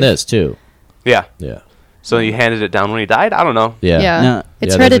was in believe. this too. Yeah. Yeah. So he handed it down when he died. I don't know. Yeah. Yeah, No. it's Yeah,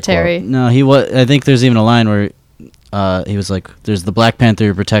 there's a hereditary. No, he was. I think there's even a line where he was like, "There's the Black Panther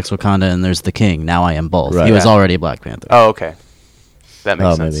who protects Wakanda, and there's the King. Now I am both." Right. He was Yeah. already Black Panther. Oh, okay. That makes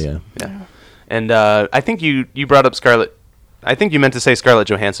Oh, sense. maybe, Yeah. And I think you brought up Scarlet. I think you meant to say Scarlett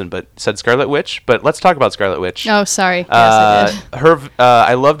Johansson, but said Scarlet Witch. But let's talk about Scarlet Witch. Oh, sorry. Yes, I did.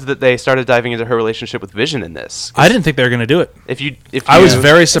 I loved that they started diving into her relationship with Vision in this. I didn't think they were going to do it. If I was you-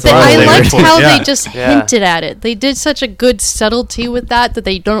 very But surprised. I they liked went for how it. Yeah. they just Yeah. hinted at it. They did such a good subtlety with that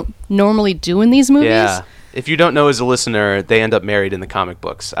they don't normally do in these movies. Yeah. If you don't know as a listener, they end up married in the comic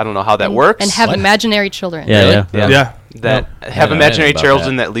books. I don't know how that And- works. And have imaginary children. Yeah, Really? yeah. Yeah. Yeah. That I have don't know imaginary anything about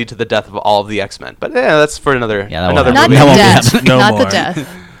children that. lead to the death of all of the X-Men. But yeah, that's for another Yeah, that another won't Not movie. the won't be death. happening. No Not more. the death.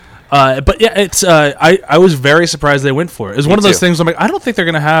 But yeah, it's I was very surprised they went for it. It's one of those too. things. I'm like, I don't think they're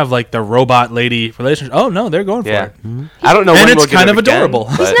gonna have like the robot lady relationship. Oh no, they're going Yeah. for it. I don't know And when it's we'll get kind it of again, adorable.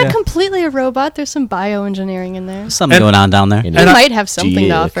 but- He's not completely a robot. There's some bioengineering in there. Something And- going on down there. You He know, And I- might have something to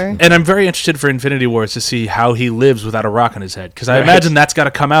Dick. offer. And I'm very interested for Infinity Wars to see how he lives without a rock on his head, because I Right. imagine that's got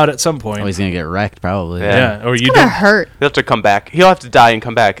to come out at some point. Oh, he's gonna get wrecked probably. Yeah. Or you It's gonna don't. hurt. He'll have to come back. He'll have to die and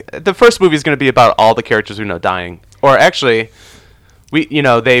come back. The first movie is going to be about all the characters we know dying. Or actually,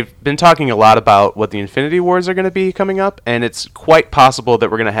 they've been talking a lot about what the Infinity Wars are going to be coming up, and it's quite possible that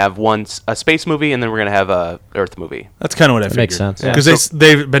we're going to have a space movie and then we're going to have a Earth movie. That's kind of what I That figured. makes sense. Yeah. Because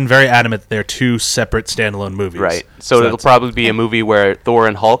they've been very adamant that they're two separate standalone movies. Right. So it'll that's- probably be a movie where Thor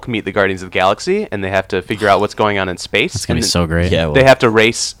and Hulk meet the Guardians of the Galaxy, and they have to figure out what's going on in space. It's gonna and be so great. Yeah, well, They have to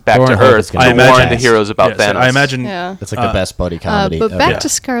race back Thor to and Hulk is Earth to gonna be warn badass. the heroes about Yeah, so Thanos. I imagine. Yeah. It's like the best buddy comedy. But ever. back Yeah. to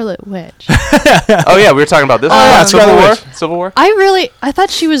Scarlet Witch. Oh yeah, we were talking about this. yeah, Civil Scarlet War. Witch. Civil War. I thought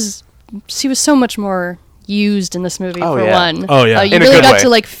she was so much more used in this movie Oh, for yeah. one. Oh, yeah. You In a really good got way. to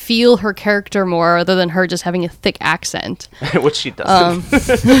like feel her character more, other than her just having a thick accent. Which she does.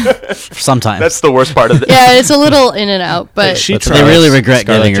 Sometimes. That's the worst part of it. Yeah, it's a little in and out, but She That's tried. they really Scarlett regret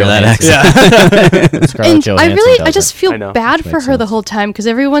giving her that Johansson. accent. Yeah. Scarlett and Johansson I does just it. feel I know. bad Which for makes her the sense. whole time because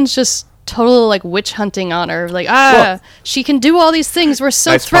everyone's just total like witch hunting on her. Like, she can do all these things. We're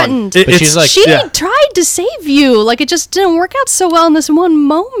so Nice pun. threatened. It- But it's- she's like- She yeah. tried to save you. Like, it just didn't work out so well in this one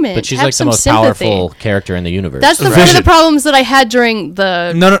moment. But she's Have like the some most sympathy. powerful character in the universe. That's one of Vision. the problems that I had during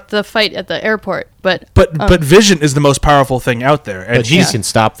No. the fight at the airport. But But Vision is the most powerful thing out there, and but she can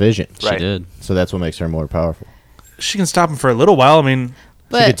stop Vision. She Right. did. So that's what makes her more powerful. she can stop him for a little while. I mean,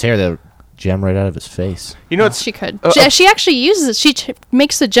 She could but tear the gem right out of his face. You know, it's she could. Uh, She actually uses it. She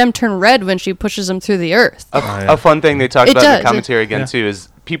makes the gem turn red when she pushes him through the earth. a fun thing they talked It about in does. the commentary again Yeah. too is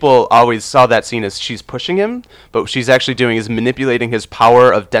people always saw that scene as she's pushing him, but what she's actually doing is manipulating his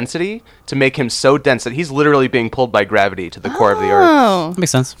power of density to make him so dense that he's literally being pulled by gravity to the core of the earth. Oh.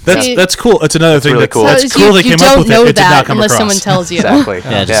 Makes sense. See- that's cool. It's another thing really that's, cool. that's So cool. you, They you came up don't with know it. It did not that come unless across. someone tells you. Exactly.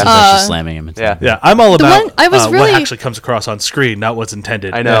 Yeah, just, yeah. let's just slamming him. Into Yeah. Yeah, I'm all The about one- I was what really- actually comes across on screen, not what's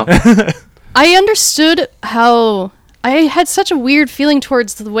intended. I know. I understood how I had such a weird feeling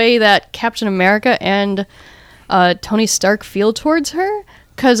towards the way that Captain America and Tony Stark feel towards her,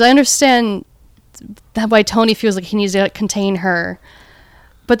 because I understand that why Tony feels like he needs to contain her.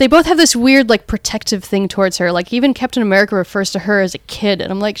 But they both have this weird, like, protective thing towards her. Like, even Captain America refers to her as a kid,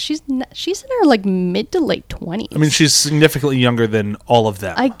 and I'm like, she's in her like mid to late 20s. I mean, she's significantly younger than all of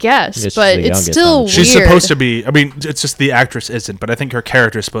them. I guess, Yeah, she's but the it's youngest still on weird. the She's supposed to be. I mean, it's just the actress isn't, but I think her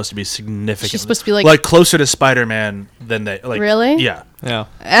character is supposed to be significantly. supposed to be, like- closer to Spider-Man than they. Like, Really? Yeah. Yeah.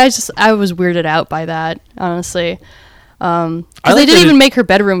 I was weirded out by that, honestly. Because I they like didn't that even make her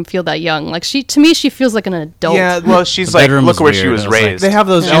bedroom feel that young. Like to me, she feels like an adult. Yeah, Well, she's The like, bedroom look was where she weird. was I was like, raised. they have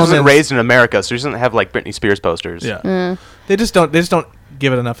those She wasn't elements. raised in America, so she doesn't have like Britney Spears posters. Yeah. They just don't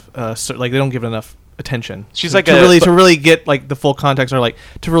give it enough. They don't give it enough attention. She's to, like to a- really get like the full context, or like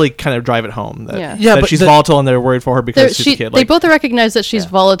to really kind of drive it home. That, Yeah. Yeah, that but she's the- volatile and they're worried for her because she's a kid. They Like, both recognize that she's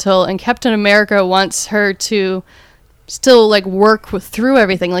volatile, and Captain America wants her to still like work through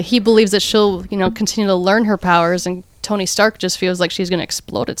everything. Like he believes that she'll, continue to learn her powers, and Tony Stark just feels like she's going to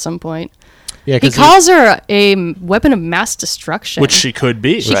explode at some point. Yeah, He 'cause calls her a weapon of mass destruction, Which she could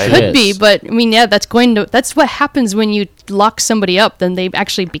be. she Right. could Yes. be, but I mean, yeah, that's what happens when you lock somebody up. Then they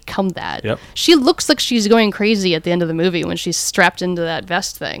actually become that. Yep. She looks like she's going crazy at the end of the movie when she's strapped into that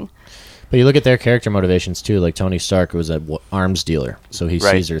vest thing. But you look at their character motivations too. Like Tony Stark was an arms dealer, so he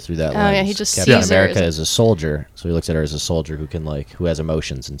Right. sees her through that Oh, lens. yeah, he just Captain sees her America as is a soldier, so he looks at her as a soldier who has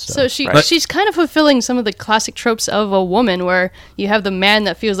emotions and stuff. So Right. she's kind of fulfilling some of the classic tropes of a woman, where you have the man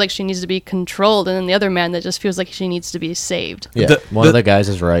that feels like she needs to be controlled, and then the other man that just feels like she needs to be saved. yeah, one of the guys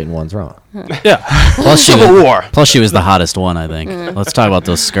is right and one's wrong. Yeah. Plus she Civil was, War. Plus she was the hottest one, I think. Let's talk about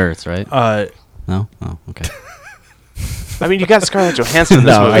those skirts, right? No? Oh, okay. I mean, you got Scarlett Johansson in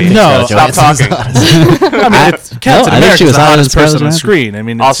this No, I movie. think No, Stop Johansson's talking. I mean, it's Captain I think she America's was the hotter hottest than person on Scarlett screen. I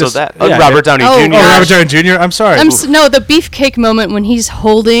mean, it's Also just- that. yeah, Robert Downey Oh, Jr. yeah. Robert Downey Jr. I'm sorry. No, the beefcake moment when he's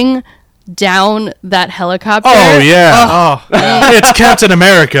holding down that helicopter. Oh yeah. oh, It's Captain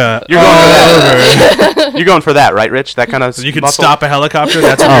America. You're going for that. You're going for that, right, Rich? That kind of You could stop a helicopter.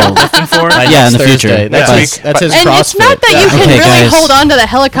 That's what Oh. you're looking for. Yeah, in the Thursday. future. That's, Yeah. his, that's his And CrossFit. it's not that you Yeah. can Okay, really guys. hold on to the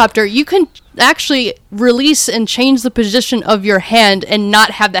helicopter. You can actually release and change the position of your hand and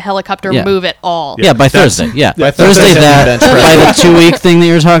not have the helicopter Yeah. move at all. Yeah, by That's- Thursday. Yeah, By Thursday. Thursday, That bench press. by the 2-week thing that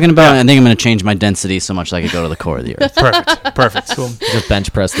you were talking about, I think I'm going to change my density so much that I could go to the core of the earth. Perfect. Perfect. Cool. Just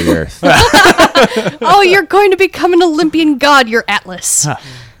bench press the earth. Oh, you're going to become an Olympian god. You're Atlas.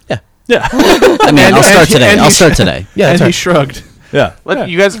 Yeah. I mean, I'll start today. I'll start today. Yeah, and that's he right. shrugged. Yeah.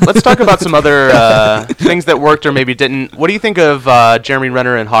 You guys, let's talk about some other things that worked or maybe didn't. What do you think of Jeremy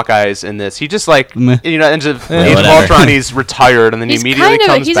Renner and Hawkeye's in this? He just like, Meh. ends of Age of whatever. Ultron, he's retired, and then He's he immediately kind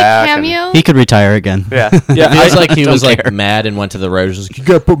of comes he's back. a and- cameo. He could retire again. yeah. Yeah. It feels like he don't was like care. mad and went to the writers. Was like, you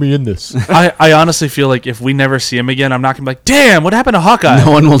gotta put me in this. I honestly feel like if we never see him again, I'm not gonna be like, damn, what happened to Hawkeye?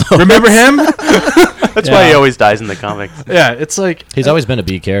 No one will know. Remember him? That's why he always dies in the comics. Yeah. It's like He's always been a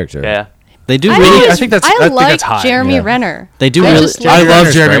B character. Yeah. They do I really. always- I think that's- I think like that's high. Jeremy Yeah. Renner. They do I really. just I like- love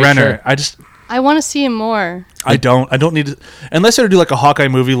Renner's Jeremy great, Renner. sure. I want to see him more. I don't need to, unless they're to do like a Hawkeye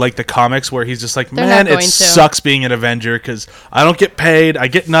movie like the comics where he's just like, They're man, not it going to. sucks being an Avenger because I don't get paid, I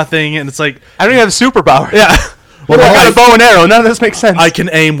get nothing, and it's like, I don't even have superpowers. yeah, Well, I got a bow and arrow. None of this makes sense. I can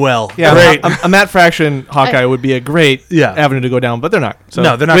aim well. Yeah, Great. a Matt Fraction Hawkeye would be a great Yeah. avenue to go down, but they're not. So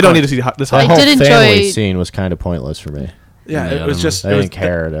No, they're not We don't going need to see this That I Hawkeye. whole did family enjoy- scene was kind of pointless for me. Yeah, Yeah, it was just I it was, didn't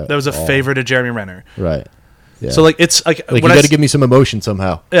care at that was a all. favor to Jeremy Renner. Right. Yeah. So like it's like, like you when, got to give me some emotion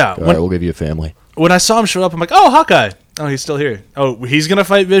somehow. Yeah, All when- right, we'll give you a family. when I saw him show up, I'm like, oh, Hawkeye. Oh, he's still here. Oh, he's gonna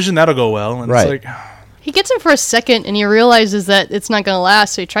fight Vision. That'll go well. And Right. it's like, He gets him for a second, and he realizes that it's not going to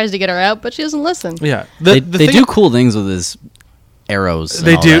last, so he tries to get her out, but she doesn't listen. yeah, They thing- do cool things with his arrows. and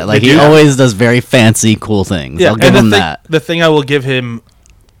They all do- that. Like they he do. always does very fancy, cool things. I'll give and him the thing, that. the thing I will give him,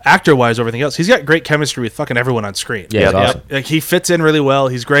 actor-wise, over everything else, he's got great chemistry with fucking everyone on screen. Yeah, it's Yeah. awesome. Like he fits in really well.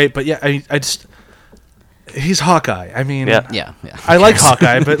 He's great, but yeah, I just he's Hawkeye. I mean, Yeah. Yeah, I like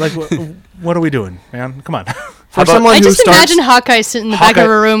Hawkeye, but like, what are we doing, man? Come on. For about- someone I who just starts, imagine Hawkeye sitting in the back Hawkeye- of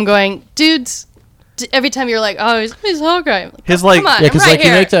a room going, dudes, every time you're like, oh, he's Hawkeye. I'm like, His, "Oh, like- come on, Yeah, I'm because right like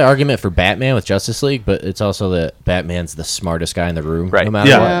here." you make the argument for Batman with Justice League, but it's also that Batman's the smartest guy in the room, Right. no matter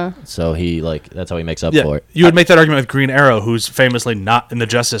Yeah. what. So he like that's how he makes up Yeah, for it. you would make that argument with Green Arrow, who's famously not in the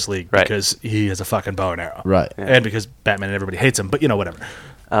Justice League Right. because he has a fucking bow and arrow, Right. And because Batman and everybody hates him. But whatever.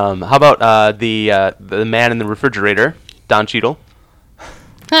 How about the man in the refrigerator, Don Cheadle?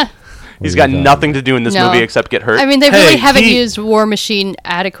 Huh. He's got We've, nothing to do in this No. movie except get hurt. I mean, they Hey, really haven't he- used War Machine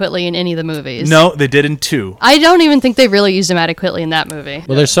adequately in any of the movies. No, they did in 2. I don't even think they really used him adequately in that movie.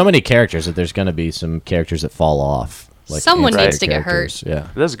 Well, there's so many characters that there's going to be some characters that fall off. Like Someone ancillary needs to get characters. Yeah.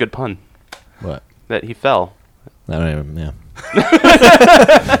 That's a good pun. What? That he fell. I don't even. Yeah.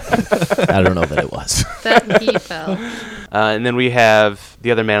 I don't know that it was. That he fell. And then we have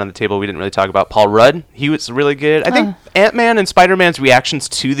the other man on the table we didn't really talk about, Paul Rudd. He was really good. I think Ant-Man and Spider-Man's reactions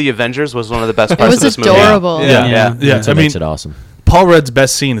to the Avengers was one of the best It parts was of this movie. adorable. Yeah, Yeah. yeah. That's I what mean, makes it awesome. Paul Rudd's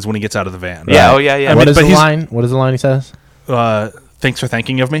best scene is when he gets out of the van. Yeah, oh, yeah, yeah. I What mean, is but the he's- line? What is the line he says? Thanks for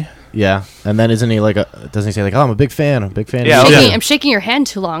thanking of me. Yeah, and then isn't he like? Doesn't he say like, "Oh, I'm a big fan. I'm a big fan." Yeah, of oh, you." Shaking, I'm shaking your hand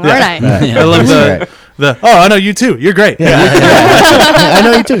too long, aren't I? Right. I love Right. I know you too. You're great. I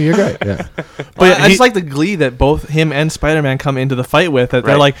know you too. You're great. Yeah. But I just like the glee that both him and Spider-Man come into the fight with. That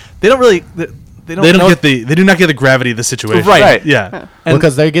they're Right. like they don't They do not get the gravity of the situation. Right. Yeah. and-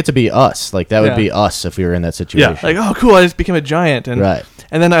 Because they get to be us. Like that would Yeah. be us if we were in that situation. like, oh, cool! I just became a giant, and Right.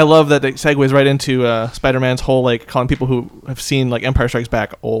 And then I love that it segues right into Spider-Man's whole like calling people who have seen like Empire Strikes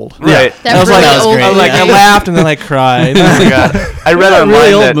Back old. Right. That I was really like, old I was like, I movie. laughed and then I cried. Oh my God. I read that a online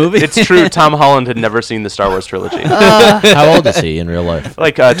really old that movie? it's true. Tom Holland had never seen the Star Wars trilogy. How old is he in real life?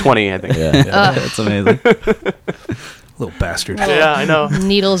 Like 20, I think. Yeah. That's amazing. Little bastard. Yeah, I know.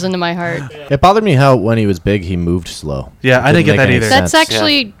 Needles into my heart. It bothered me how when he was big he moved slow. Yeah, I didn't get make that any either. sense. That's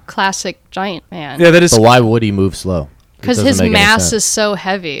actually classic giant man. Yeah, that is. But why would he move slow? It Because doesn't his make any mass sense. is so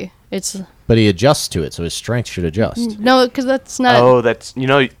heavy. It's But he adjusts to it, so his strength should adjust. no, because that's not. Oh, that's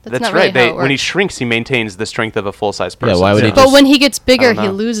that's not right. really how it When he works. shrinks, he maintains the strength of a full size person. Yeah, why would he Yeah. But just- when he gets bigger, I don't he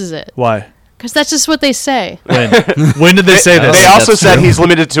know. loses it. Why? Because that's just what they say. When did they say They this? think also that's said true. he's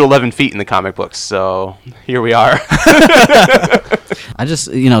limited to 11 feet in the comic books, so here we are. I just,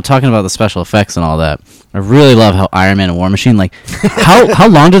 talking about the special effects and all that, I really love how Iron Man and War Machine, like, how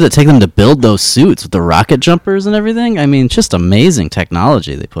long did it take them to build those suits with the rocket jumpers and everything? I mean, just amazing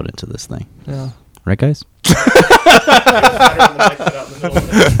technology they put into this thing. Yeah. Right, guys?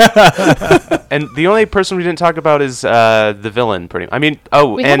 And the only person we didn't talk about is the villain. We and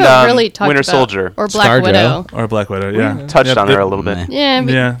haven't really talked Winter about Soldier. or Black ScarJo. Widow. Or Black Widow, yeah. Touched on the- her a little bit. Meh. Yeah,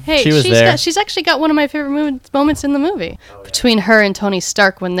 but Yeah. hey, She was there. she's actually got one of my favorite moments in the movie between her and Tony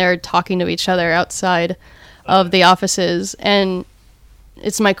Stark when they're talking to each other outside of the offices, and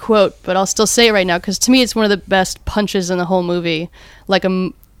it's my quote, but I'll still say it right now because to me it's one of the best punches in the whole movie, like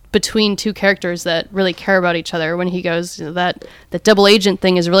between two characters that really care about each other. When he goes, that double agent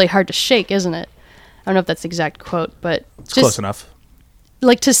thing is really hard to shake, isn't it? I don't know if that's the exact quote, but It's close enough.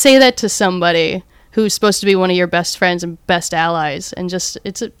 like to say that to somebody who's supposed to be one of your best friends and best allies, and just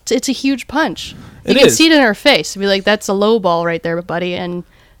it's a huge punch. You It can is. see it in her face. Be like, that's a low ball right there, buddy, and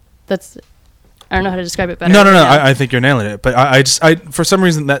that's I don't know how to describe it better. No. right now. I think you're nailing it. But I for some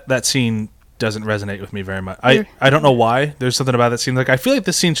reason that scene doesn't resonate with me very much. I don't know why. There's something about that scene. Like I feel like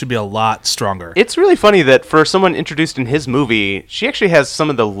this scene should be a lot stronger. It's really funny that for someone introduced in his movie, she actually has some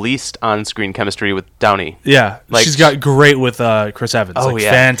of the least on-screen chemistry with Downey. Yeah, Like- she's got great with Chris Evans. Oh, like,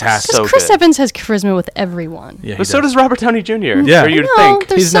 yeah. fantastic. So Chris good. Evans has charisma with everyone. Yeah, he But so does Robert Downey Jr. Yeah. Or you'd No, think.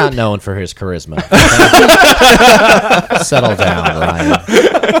 there's He's some- not known for his charisma. Settle down, Ryan.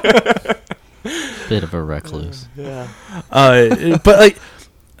 Bit of a recluse. But like,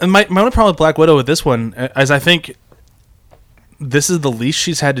 and my only problem with Black Widow with this one is I think this is the least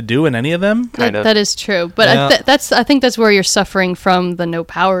she's had to do in any of them. Kind of. That is true, but Yeah. I think that's where you're suffering from the no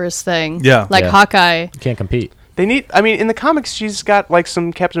powers thing. Yeah. like Yeah. Hawkeye. You can't compete. They need. I mean, in the comics, she's got like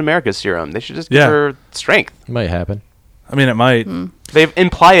some Captain America serum. They should just give Yeah. her strength. It might happen. I mean, it might. They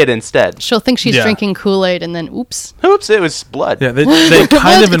imply it instead. She'll think she's Yeah. drinking Kool-Aid, and then oops. Oops, it was blood. Yeah, they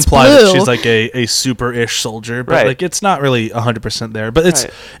kind of It's imply that blue. she's like a super-ish soldier, but Right. like it's not really 100% there. But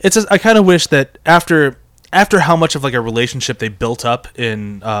Right. I kind of wish that after how much of like a relationship they built up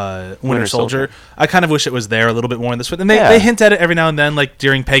in Winter Soldier, I kind of wish it was there a little bit more in this one. And Yeah. they hint at it every now and then, like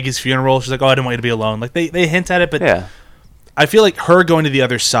during Peggy's funeral. She's like, "Oh, I didn't want you to be alone." Like they hint at it, but Yeah. I feel like her going to the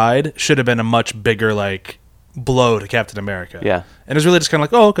other side should have been a much bigger like blow to Captain America. Yeah. and it's really just kind of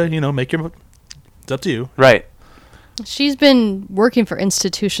like, "Oh, okay, make your. It's up to you." Right. She's been working for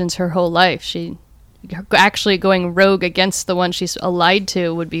institutions her whole life. She actually going rogue against the one she's allied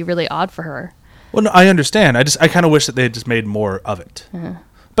to would be really odd for her. Well, no, I understand. I kind of wish that they had just made more of it.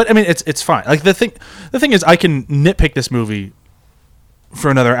 But I mean, it's fine. Like the thing is, I can nitpick this movie for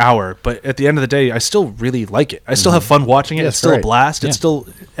another hour, but at the end of the day, I still really like it. I still have fun watching it. Yeah, it's it's still a great. blast. Yeah. It's still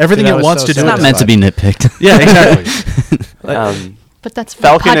everything That it was wants so to do. It's not is meant to be fine. nitpicked. Yeah, exactly. But that's what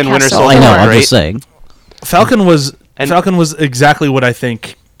Falcon and podcasts Winter are Soldier I know, for. I'm Great. just saying. Falcon was And- Falcon was exactly what I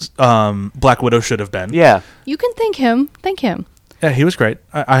think Black Widow should have been. Yeah. You can thank him. Thank him. Yeah, he was great.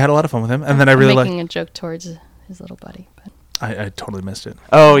 I had a lot of fun with him, and then I I'm really making like. a joke towards his little buddy. But I totally missed it.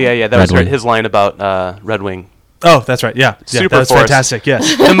 Oh yeah. That Red was great. Wing. His line about Red Wing. Oh, that's right. Yeah, Super that was Force. fantastic.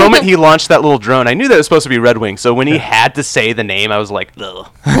 Yes. The moment he launched that little drone, I knew that it was supposed to be Red Wing. So when he had to say the name, I was like, ugh.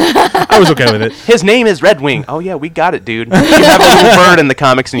 I was okay with it. His name is Red Wing. Oh yeah, we got it, dude. You have a little bird in the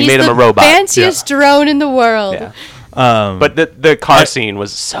comics, and you he's made him the a robot. fanciest drone in the world. Yeah. But the car scene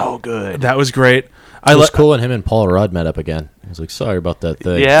was so good. That was great. It was cool when him and Paul Rudd met up again. He was like, "Sorry about that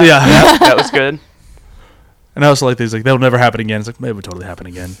thing." Yeah, Yeah. that was good. And I also like these, like, that'll never happen again. It's like, maybe it would totally happen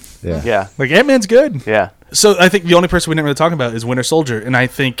again. Yeah. Yeah, Like, Ant-Man's good. yeah. So I think the only person we didn't really talk about is Winter Soldier. And I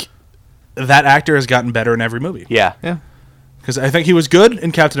think that actor has gotten better in every movie. Yeah. Yeah. Because I think he was good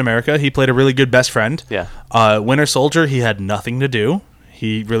in Captain America. He played a really good best friend. Yeah. Winter Soldier, he had nothing to do.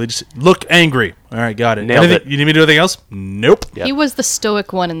 He really just looked angry. All right, got it. Nailed it. You need me to do anything else? Nope. Yep. He was the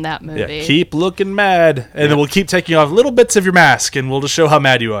stoic one in that Yeah, movie. keep looking mad, and then we'll keep taking off little bits of your mask, and we'll just show how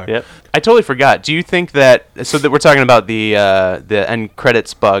mad you are. Yep. I totally forgot. Do you think that that we're talking about the end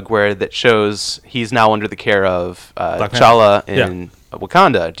credits bug where that shows he's now under the care of Black T'Challa Panther. in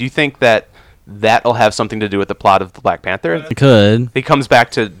Wakanda? Do you think that'll have something to do with the plot of the Black Panther? It could. He comes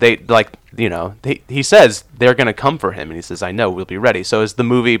back to he says they're going to come for him, and he says, "I know, we'll be ready." So is the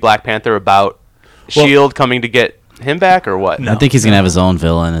movie Black Panther about Shield coming to get him back, or what? I think he's gonna have his own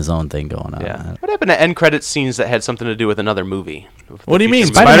villain, his own thing going on. Yeah. What happened to end credits scenes that had something to do with another movie? What do you mean?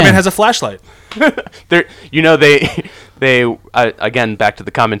 Spider-Man. Spider-Man has a flashlight. They're, they again, back to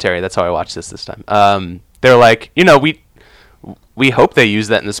the commentary. That's how I watched this time. They're like, we hope they use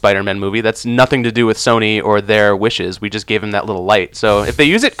that in the Spider-Man movie. That's nothing to do with Sony or their wishes. We just gave them that little light. So if they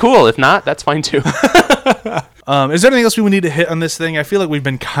use it, cool. If not, that's fine too. Is there anything else we would need to hit on this thing? I feel like we've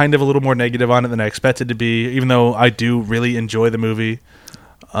been kind of a little more negative on it than I expected to be, even though I do really enjoy the movie.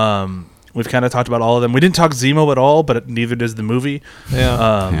 We've kind of talked about all of them. We didn't talk Zemo at all, but neither does the movie. Yeah.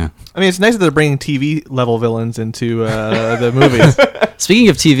 Yeah. I mean, it's nice that they're bringing TV level villains into the movies. Speaking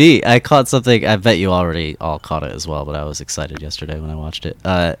of TV, I caught something. I bet you already all caught it as well, but I was excited yesterday when I watched it.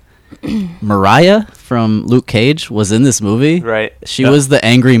 Mariah from Luke Cage was in this movie. Right. She was the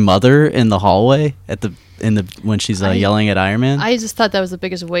angry mother in the hallway when she's yelling at Iron Man. I just thought that was the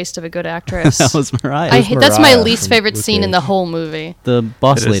biggest waste of a good actress. That was Mariah. That's my Mariah least from favorite Luke scene in the Cage. whole movie. the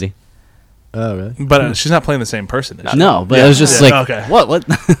boss It is. lady. Oh, really? But she's not playing the same person. is she? No, but Yeah. it was just Yeah, like, okay. what?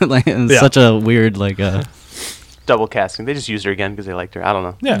 Like, it was Yeah. such a weird, Double casting. They just used her again because they liked her. I don't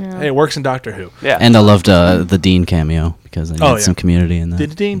know. Yeah. Yeah. Hey, it works in Doctor Who. Yeah. And I loved the Dean cameo because I needed Oh, yeah. some community in that.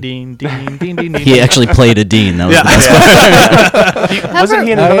 Ding, ding, ding, ding, ding, ding. He actually played a Dean. That was Yeah. the best part. Wasn't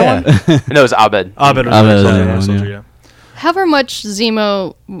he in another one? No, it was Abed. Abed was Abed the was Soldier, the one, Soldier, yeah. yeah. However much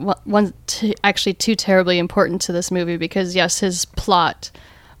Zemo wasn't actually too terribly important to this movie because, yes, his plot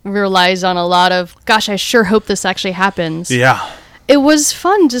relies on a lot of, gosh, I sure hope this actually happens. Yeah. It was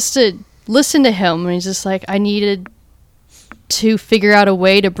fun just to listen to him. And he's just like, I needed to figure out a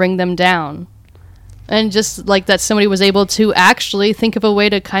way to bring them down. And just like that somebody was able to actually think of a way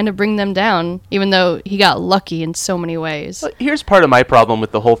to kind of bring them down, even though he got lucky in so many ways. But here's part of my problem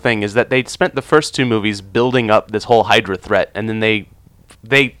with the whole thing is that they spent the first two movies building up this whole Hydra threat, and then they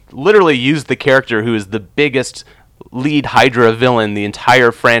literally used the character who is the biggest lead Hydra villain the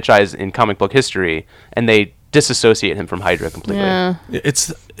entire franchise in comic book history, and they disassociate him from Hydra completely. Yeah.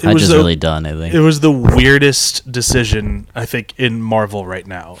 It I was just the, really done, I think. It was the weirdest decision, I think, in Marvel right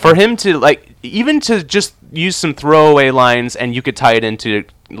now. For him to even to just use some throwaway lines and you could tie it into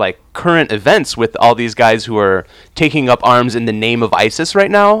current events with all these guys who are taking up arms in the name of ISIS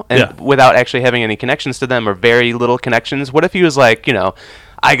right now and Yeah. without actually having any connections to them or very little connections. What if he was like,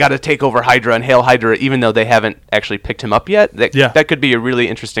 I got to take over Hydra and hail Hydra even though they haven't actually picked him up yet? That could be a really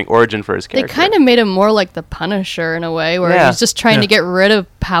interesting origin for his They character. kind of made him more like the Punisher in a way, where Yeah. he's just trying to get rid of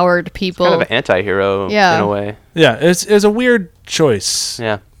powered people. kind of an anti-hero Yeah. in a way. Yeah, it's a weird choice.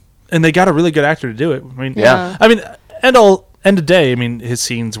 Yeah. And they got a really good actor to do it. I mean, Yeah. I mean, end of day, I mean, his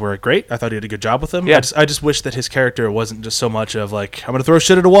scenes were great. I thought he did a good job with them. Yeah. I just wish that his character wasn't just so much of like, I'm going to throw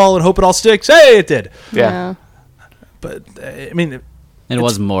shit at a wall and hope it all sticks. Hey, it did. Yeah. But, I mean, It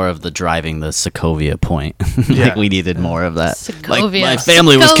was more of the driving the Sokovia point. Yeah. We needed more of that. Like, Sokovia. my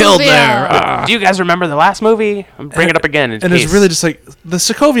family was killed Sokovia. there. Ah. Do you guys remember the last movie? Bring it up again. and it's really just like the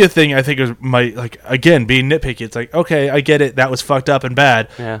Sokovia thing. I think is again being nitpicky. It's like, okay, I get it. That was fucked up and bad.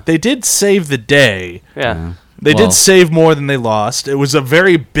 Yeah. They did save the day. Yeah. They Well- did save more than they lost. It was a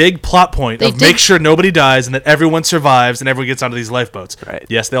very big plot point They of did- make sure nobody dies and that everyone survives and everyone gets onto these lifeboats. Right.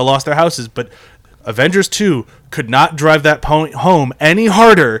 Yes, they all lost their houses, but Avengers 2 could not drive that point home any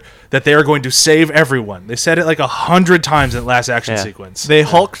harder that they are going to save everyone. They said it like 100 times in the last action Yeah. sequence. They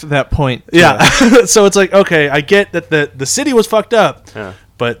hulked that point. Yeah. So it's like, okay, I get that the city was fucked up, Yeah.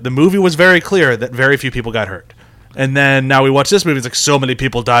 but the movie was very clear that very few people got hurt. And then now we watch this movie, it's like so many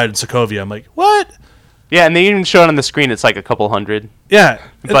people died in Sokovia. I'm like, what? Yeah, and they even show it on the screen. It's like a couple hundred. Yeah.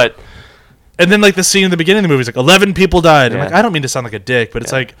 But And then like the scene in the beginning of the movie is like 11 people died. I'm Yeah. like, I don't mean to sound like a dick, but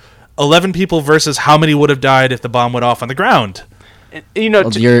it's like 11 people versus how many would have died if the bomb went off on the ground.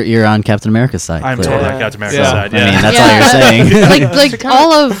 Well, you're on Captain America's side. I'm clearly. totally on Captain America's Yeah. side. I Yeah. mean, that's Yeah. all you're saying. like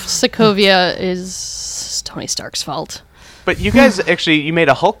all of Sokovia is Tony Stark's fault. But you guys actually, you made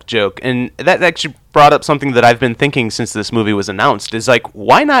a Hulk joke, and that actually brought up something that I've been thinking since this movie was announced, is like,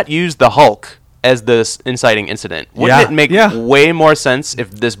 why not use the Hulk as this inciting incident. Wouldn't Yeah. it make Yeah. way more sense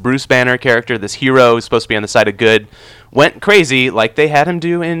if this Bruce Banner character, this hero who's supposed to be on the side of good, went crazy like they had him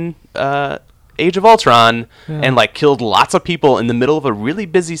do in Age of Ultron and like killed lots of people in the middle of a really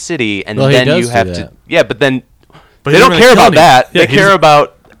busy city, and Well, he then does you do have that. to but then But they he don't doesn't care really about kill that. any- Yeah, They care he's-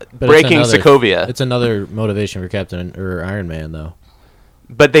 about But breaking it's another- Sokovia. It's another motivation for Captain or Iron Man, though.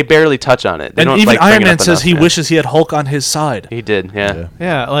 But they barely touch on it. They And don't, even like, bring Iron it Man up says enough, he yeah. wishes he had Hulk on his side. He did, yeah. Yeah.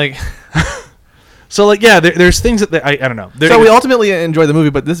 Yeah, like So like, yeah, there's things that I don't know. so we ultimately enjoy the movie,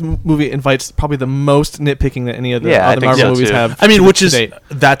 but this movie invites probably the most nitpicking that any of the Yeah, I other think Marvel so, movies too. have. I mean, to- which to is date.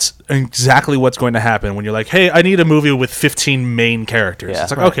 that's exactly what's going to happen when you're like, hey, I need a movie with 15 main characters. Yeah.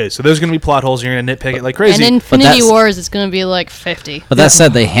 It's like, Right. okay, so there's going to be plot holes. You're going to nitpick it like crazy. And in Infinity that's- Wars, it's going to be like 50. But that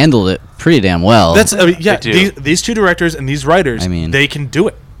said, they handled it pretty damn well. That's I mean, yeah. They do. These two directors and these writors, I mean- they can do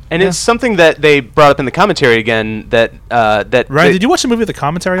it. And it's something that they brought up in the commentary again that Ryan, they- did you watch the movie with the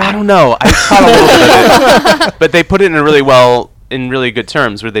commentary on? I don't know. I caught a little bit of it. But they put it in really good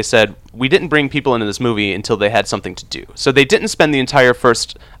terms where they said, we didn't bring people into this movie until they had something to do. So they didn't spend the entire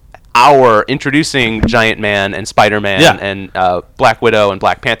first hour introducing Giant Man and Spider-Man Yeah. and Black Widow and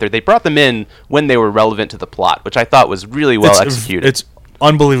Black Panther. They brought them in when they were relevant to the plot, which I thought was really well executed. It's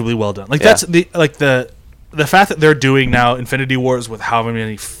unbelievably well done. Like Yeah. that's the fact that they're doing now Infinity Wars with how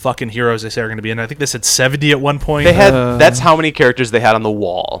many fucking heroes they say are going to be in. I think they said 70 at one point. they had that's how many characters they had on the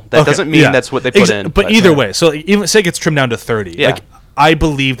wall. That Okay, doesn't mean yeah. that's what they put in. But either way, so like, even say it gets trimmed down to 30. Yeah. Like I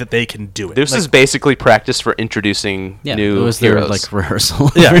believe that they can do it. This Like, is basically practice for introducing yeah, new it was heroes. their like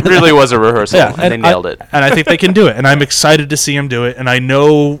rehearsal. Yeah. It really was a rehearsal, yeah, and they nailed it. And I think they can do it. And I'm excited to see them do it. And I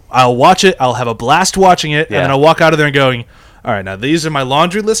know I'll watch it. I'll have a blast watching it. Yeah. And then I'll walk out of there and going, all right, now these are my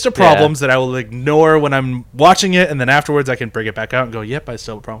laundry list of problems that I will ignore when I'm watching it. And then afterwards I can bring it back out and go, yep, I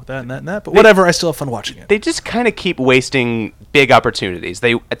still have a problem with that and that and that. But whatever, I still have fun watching it. They just kind of keep wasting big opportunities.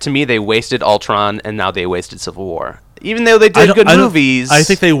 To me, they wasted Ultron, and now they wasted Civil War. Even though they did good movies, I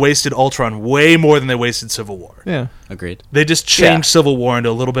think they wasted Ultron way more than they wasted Civil War. Yeah. Agreed. They just changed Civil War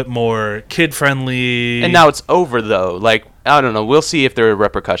into a little bit more kid-friendly. and now it's over though. Like I don't know. We'll see if there are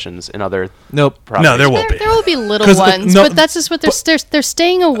repercussions in other. Nope. Properties. No, there won't There, be. there will be little 'Cause, ones, no, but that's just what they're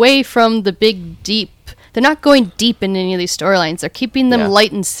staying away from the big deep. They're not going deep in any of these storylines. They're keeping them Yeah.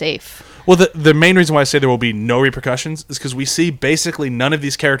 light and safe. Well, the main reason why I say there will be no repercussions is because we see basically none of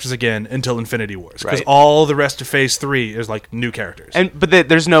these characters again until Infinity Wars. Because Right. all the rest of Phase 3 is like new characters. But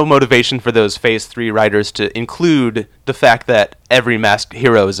there's no motivation for those Phase 3 writers to include the fact that every masked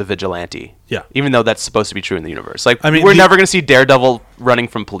hero is a vigilante. Yeah. Even though that's supposed to be true in the universe. Like I mean, we're the- never going to see Daredevil running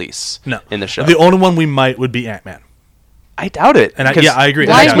from police. no. In the show. The only one we might would be Ant-Man. I doubt it. And I because agree.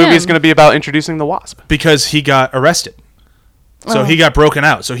 The Why next him? movie is going to be about introducing the Wasp. Because he got arrested. So Oh. he got broken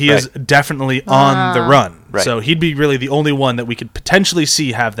out. So he is Right. definitely on the run. Right. So he'd be really the only one that we could potentially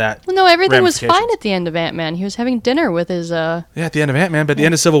see have that. Well, no, everything was fine ramifications. at the end of Ant-Man. He was having dinner with his. Yeah, at the end of Ant-Man, but at the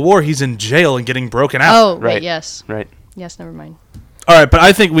end of Civil War, he's in jail and getting broken out. Oh, Right. right. Yes. Right. Yes. Never mind. All right, but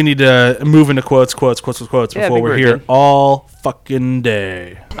I think we need to move into quotes Yeah, I before think we're we're here good. all fucking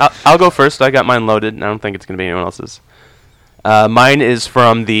day. I'll go first. I got mine loaded, and I don't think it's going to be anyone else's. Mine is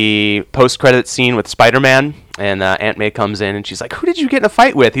from the post-credit scene with Spider-Man, and Aunt May comes in, and she's like, "Who did you get in a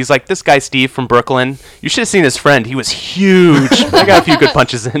fight with?" He's like, "This guy Steve from Brooklyn. You should have seen his friend. He was huge." I got a few good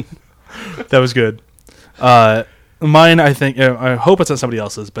punches in. That was good. Mine, I think, I hope it's not somebody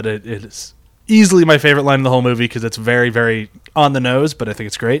else's, but it is easily my favorite line in the whole movie because it's very, very on the nose, but I think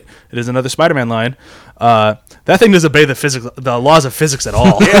it's great. It is another Spider-Man line. That thing doesn't obey the laws of physics at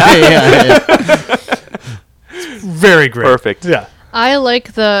all. Very great. Perfect. Yeah. I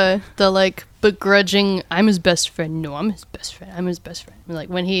like the like begrudging. I'm his best friend. No, I'm his best friend. I'm his best friend. Like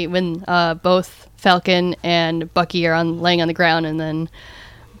when both Falcon and Bucky are laying on the ground, and then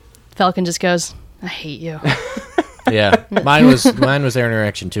Falcon just goes, "I hate you." Yeah, mine was their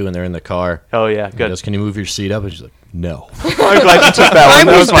interaction too, and they're in the car. Oh yeah, He good. goes, "Can you move your seat up?" And she's like, "No." I'm glad you took that one. I'm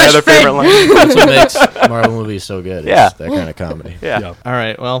That his was my best other favorite friend. line. That's what makes Marvel movies so good. Yeah. It's that kind of comedy. Yeah. All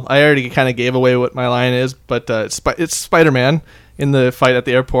right. Well, I already kind of gave away what my line is, but it's Spider-Man in the fight at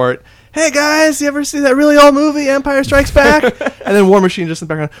the airport. Hey guys, you ever see that really old movie, Empire Strikes Back? And then War Machine just in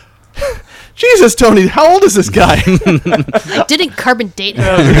the background. Jesus, Tony, how old is this guy? I didn't carbon date him.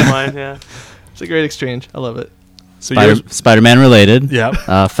 That was a good line. Yeah. It's a great exchange. I love it. So yours- Spider-Man related.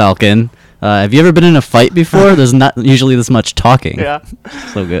 Yeah. Falcon. Have you ever been in a fight before? There's not usually this much talking. Yeah.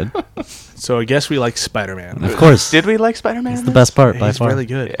 So good. So I guess we like Spider-Man. Of course. Did we like Spider-Man? It's the best part by He's far. really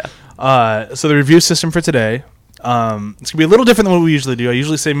good. Yeah. So the review system for today, it's going to be a little different than what we usually do. I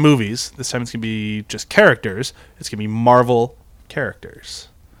usually say movies. This time it's going to be just characters. It's going to be Marvel characters.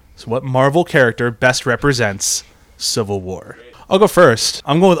 So what Marvel character best represents Civil War? I'll go first.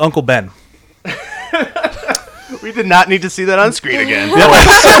 I'm going with Uncle Ben. We did not need to see that on screen again. No,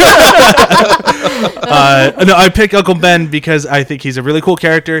 I pick Uncle Ben because I think he's a really cool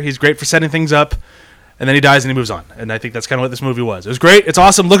character. He's great for setting things up, and then he dies and he moves on. And I think that's kind of what this movie was. It was great. It's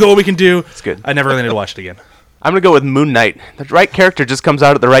awesome. Look at what we can do. It's good. I never really need to watch it again. I'm gonna go with Moon Knight. The right character just comes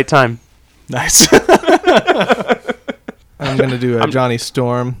out at the right time. Nice. I'm gonna do a Johnny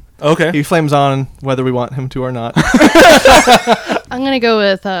Storm. Okay. He flames on whether we want him to or not. I'm gonna go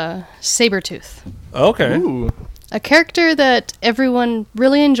with Sabretooth. Okay. Ooh. A character that everyone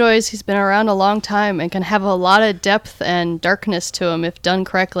really enjoys. He's been around a long time and can have a lot of depth and darkness to him if done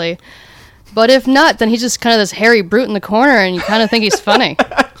correctly. But if not, then he's just kind of this hairy brute in the corner, and you kind of think he's funny.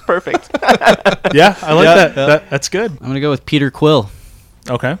 Perfect. Yeah, I like that. That's good. I'm going to go with Peter Quill.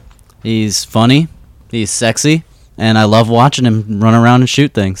 Okay. He's funny, he's sexy, and I love watching him run around and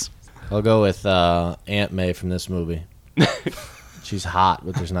shoot things. I'll go with Aunt May from this movie. She's hot,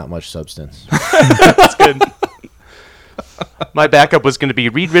 but there's not much substance. That's good. My backup was going to be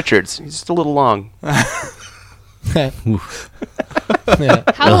Reed Richards. He's just a little long. Yeah.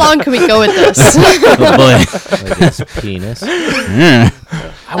 How long can we go with this? Oh boy. Like his penis. Yeah.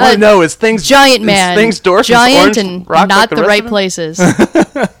 I want to know, is things Giant is man. things dwarf Giant orange and rock not like the rest right of them? places.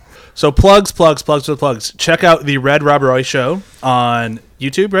 So plugs. Check out the Red Rob Roy show on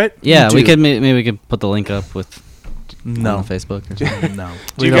YouTube, right? Yeah, we YouTube. could maybe we could put the link up with No. on Facebook or something. No.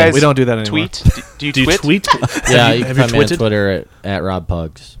 Do you We don't- guys we don't do that anymore. tweet? Do you Do you twit? tweet? Yeah, you can have find me on tweeted? Twitter at Rob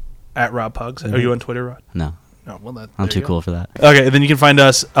Pugs. At Rob Pugs. Are you on Twitter, Rod? No, No. Well, that, I'm there too you go. cool for that. Okay, then you can find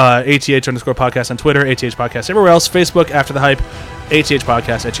us ATH_podcast on Twitter, ATH Podcast everywhere else, Facebook After the Hype,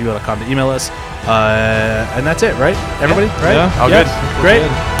 ATHpodcast@gmail.com to email us. And that's it, right? Everybody? Right? Yeah. All good. Great.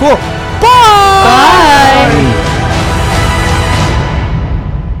 Good. Cool. Bye.